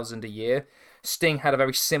 $800,000 a year. Sting had a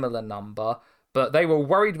very similar number. But they were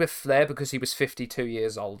worried with Flair because he was 52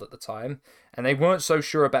 years old at the time, and they weren't so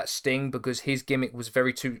sure about Sting because his gimmick was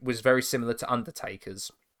very similar to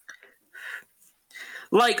Undertaker's.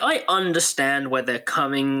 Like, I understand where they're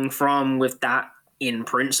coming from with that in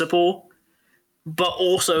principle, but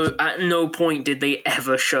also at no point did they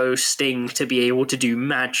ever show Sting to be able to do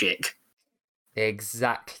magic.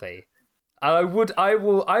 Exactly. I will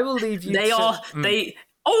leave you. They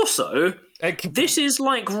also. This is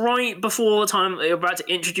like right before the time they're about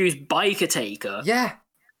to introduce Biker Taker. Yeah,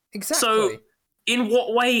 exactly. So, in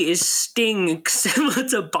what way is Sting similar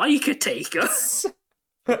to Biker Taker?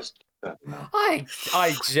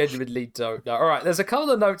 I genuinely don't know. All right, there's a couple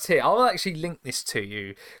of notes here. I'll actually link this to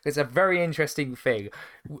you. It's a very interesting thing.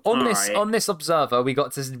 On this Observer, we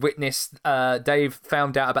got to witness Dave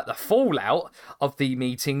found out about the fallout of the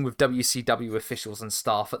meeting with WCW officials and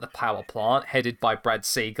staff at the power plant, headed by Brad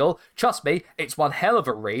Siegel. Trust me, it's one hell of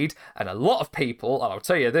a read, and a lot of people, and I'll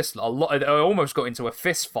tell you this, I almost got into a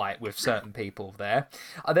fist fight with certain people there.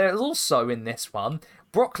 There's also in this one,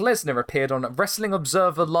 Brock Lesnar appeared on Wrestling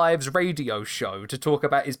Observer Live's radio show to talk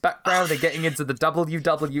about his background and getting into the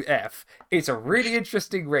WWF. It's a really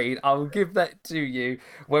interesting read. I will give that to you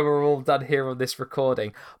when we're all done here on this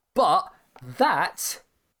recording. But that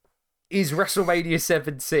is WrestleMania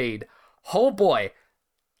 17. Oh boy.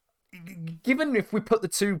 Given if we put the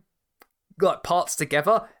two parts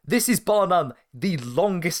together, this is bar none the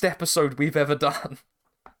longest episode we've ever done.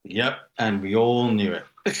 Yep, and we all knew it.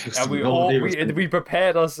 And we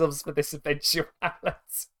prepared ourselves for this eventuality.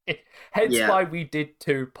 Hence why we did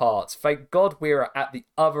two parts. Thank God we're at the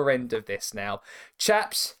other end of this now.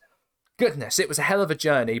 Chaps, goodness, it was a hell of a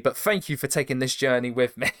journey, but thank you for taking this journey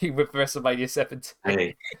with me with WrestleMania 17.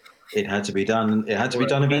 Hey, it had to be done. It had to be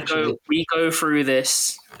done eventually. We go through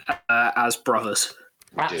this as brothers.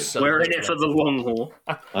 Absolutely. We're in it for the long haul.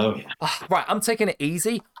 Oh, yeah. Right, I'm taking it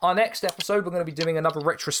easy. Our next episode, we're going to be doing another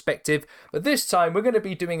retrospective, but this time we're going to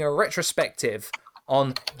be doing a retrospective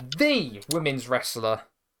on the women's wrestler.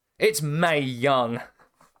 It's Mae Young.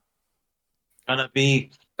 Gonna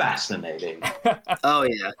be fascinating. Oh,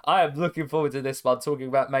 yeah. I am looking forward to this one, talking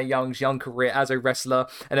about Mae Young's young career as a wrestler,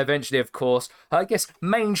 and eventually, of course, I guess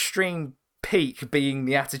mainstream peak being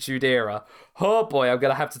the Attitude Era. Oh boy, I'm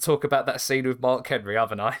going to have to talk about that scene with Mark Henry,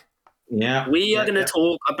 haven't I? Yeah. We are going to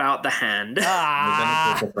talk about the hand.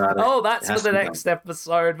 That's for the next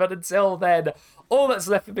episode. But until then, all that's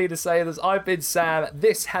left for me to say is I've been Sam,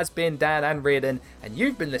 this has been Dan and Reardon, and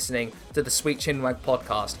you've been listening to the Sweet Chinwag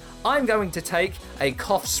podcast. I'm going to take a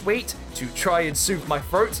cough sweet to try and soothe my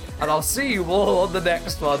throat, and I'll see you all on the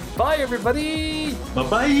next one. Bye, everybody!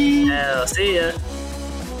 Bye-bye! I'll see ya.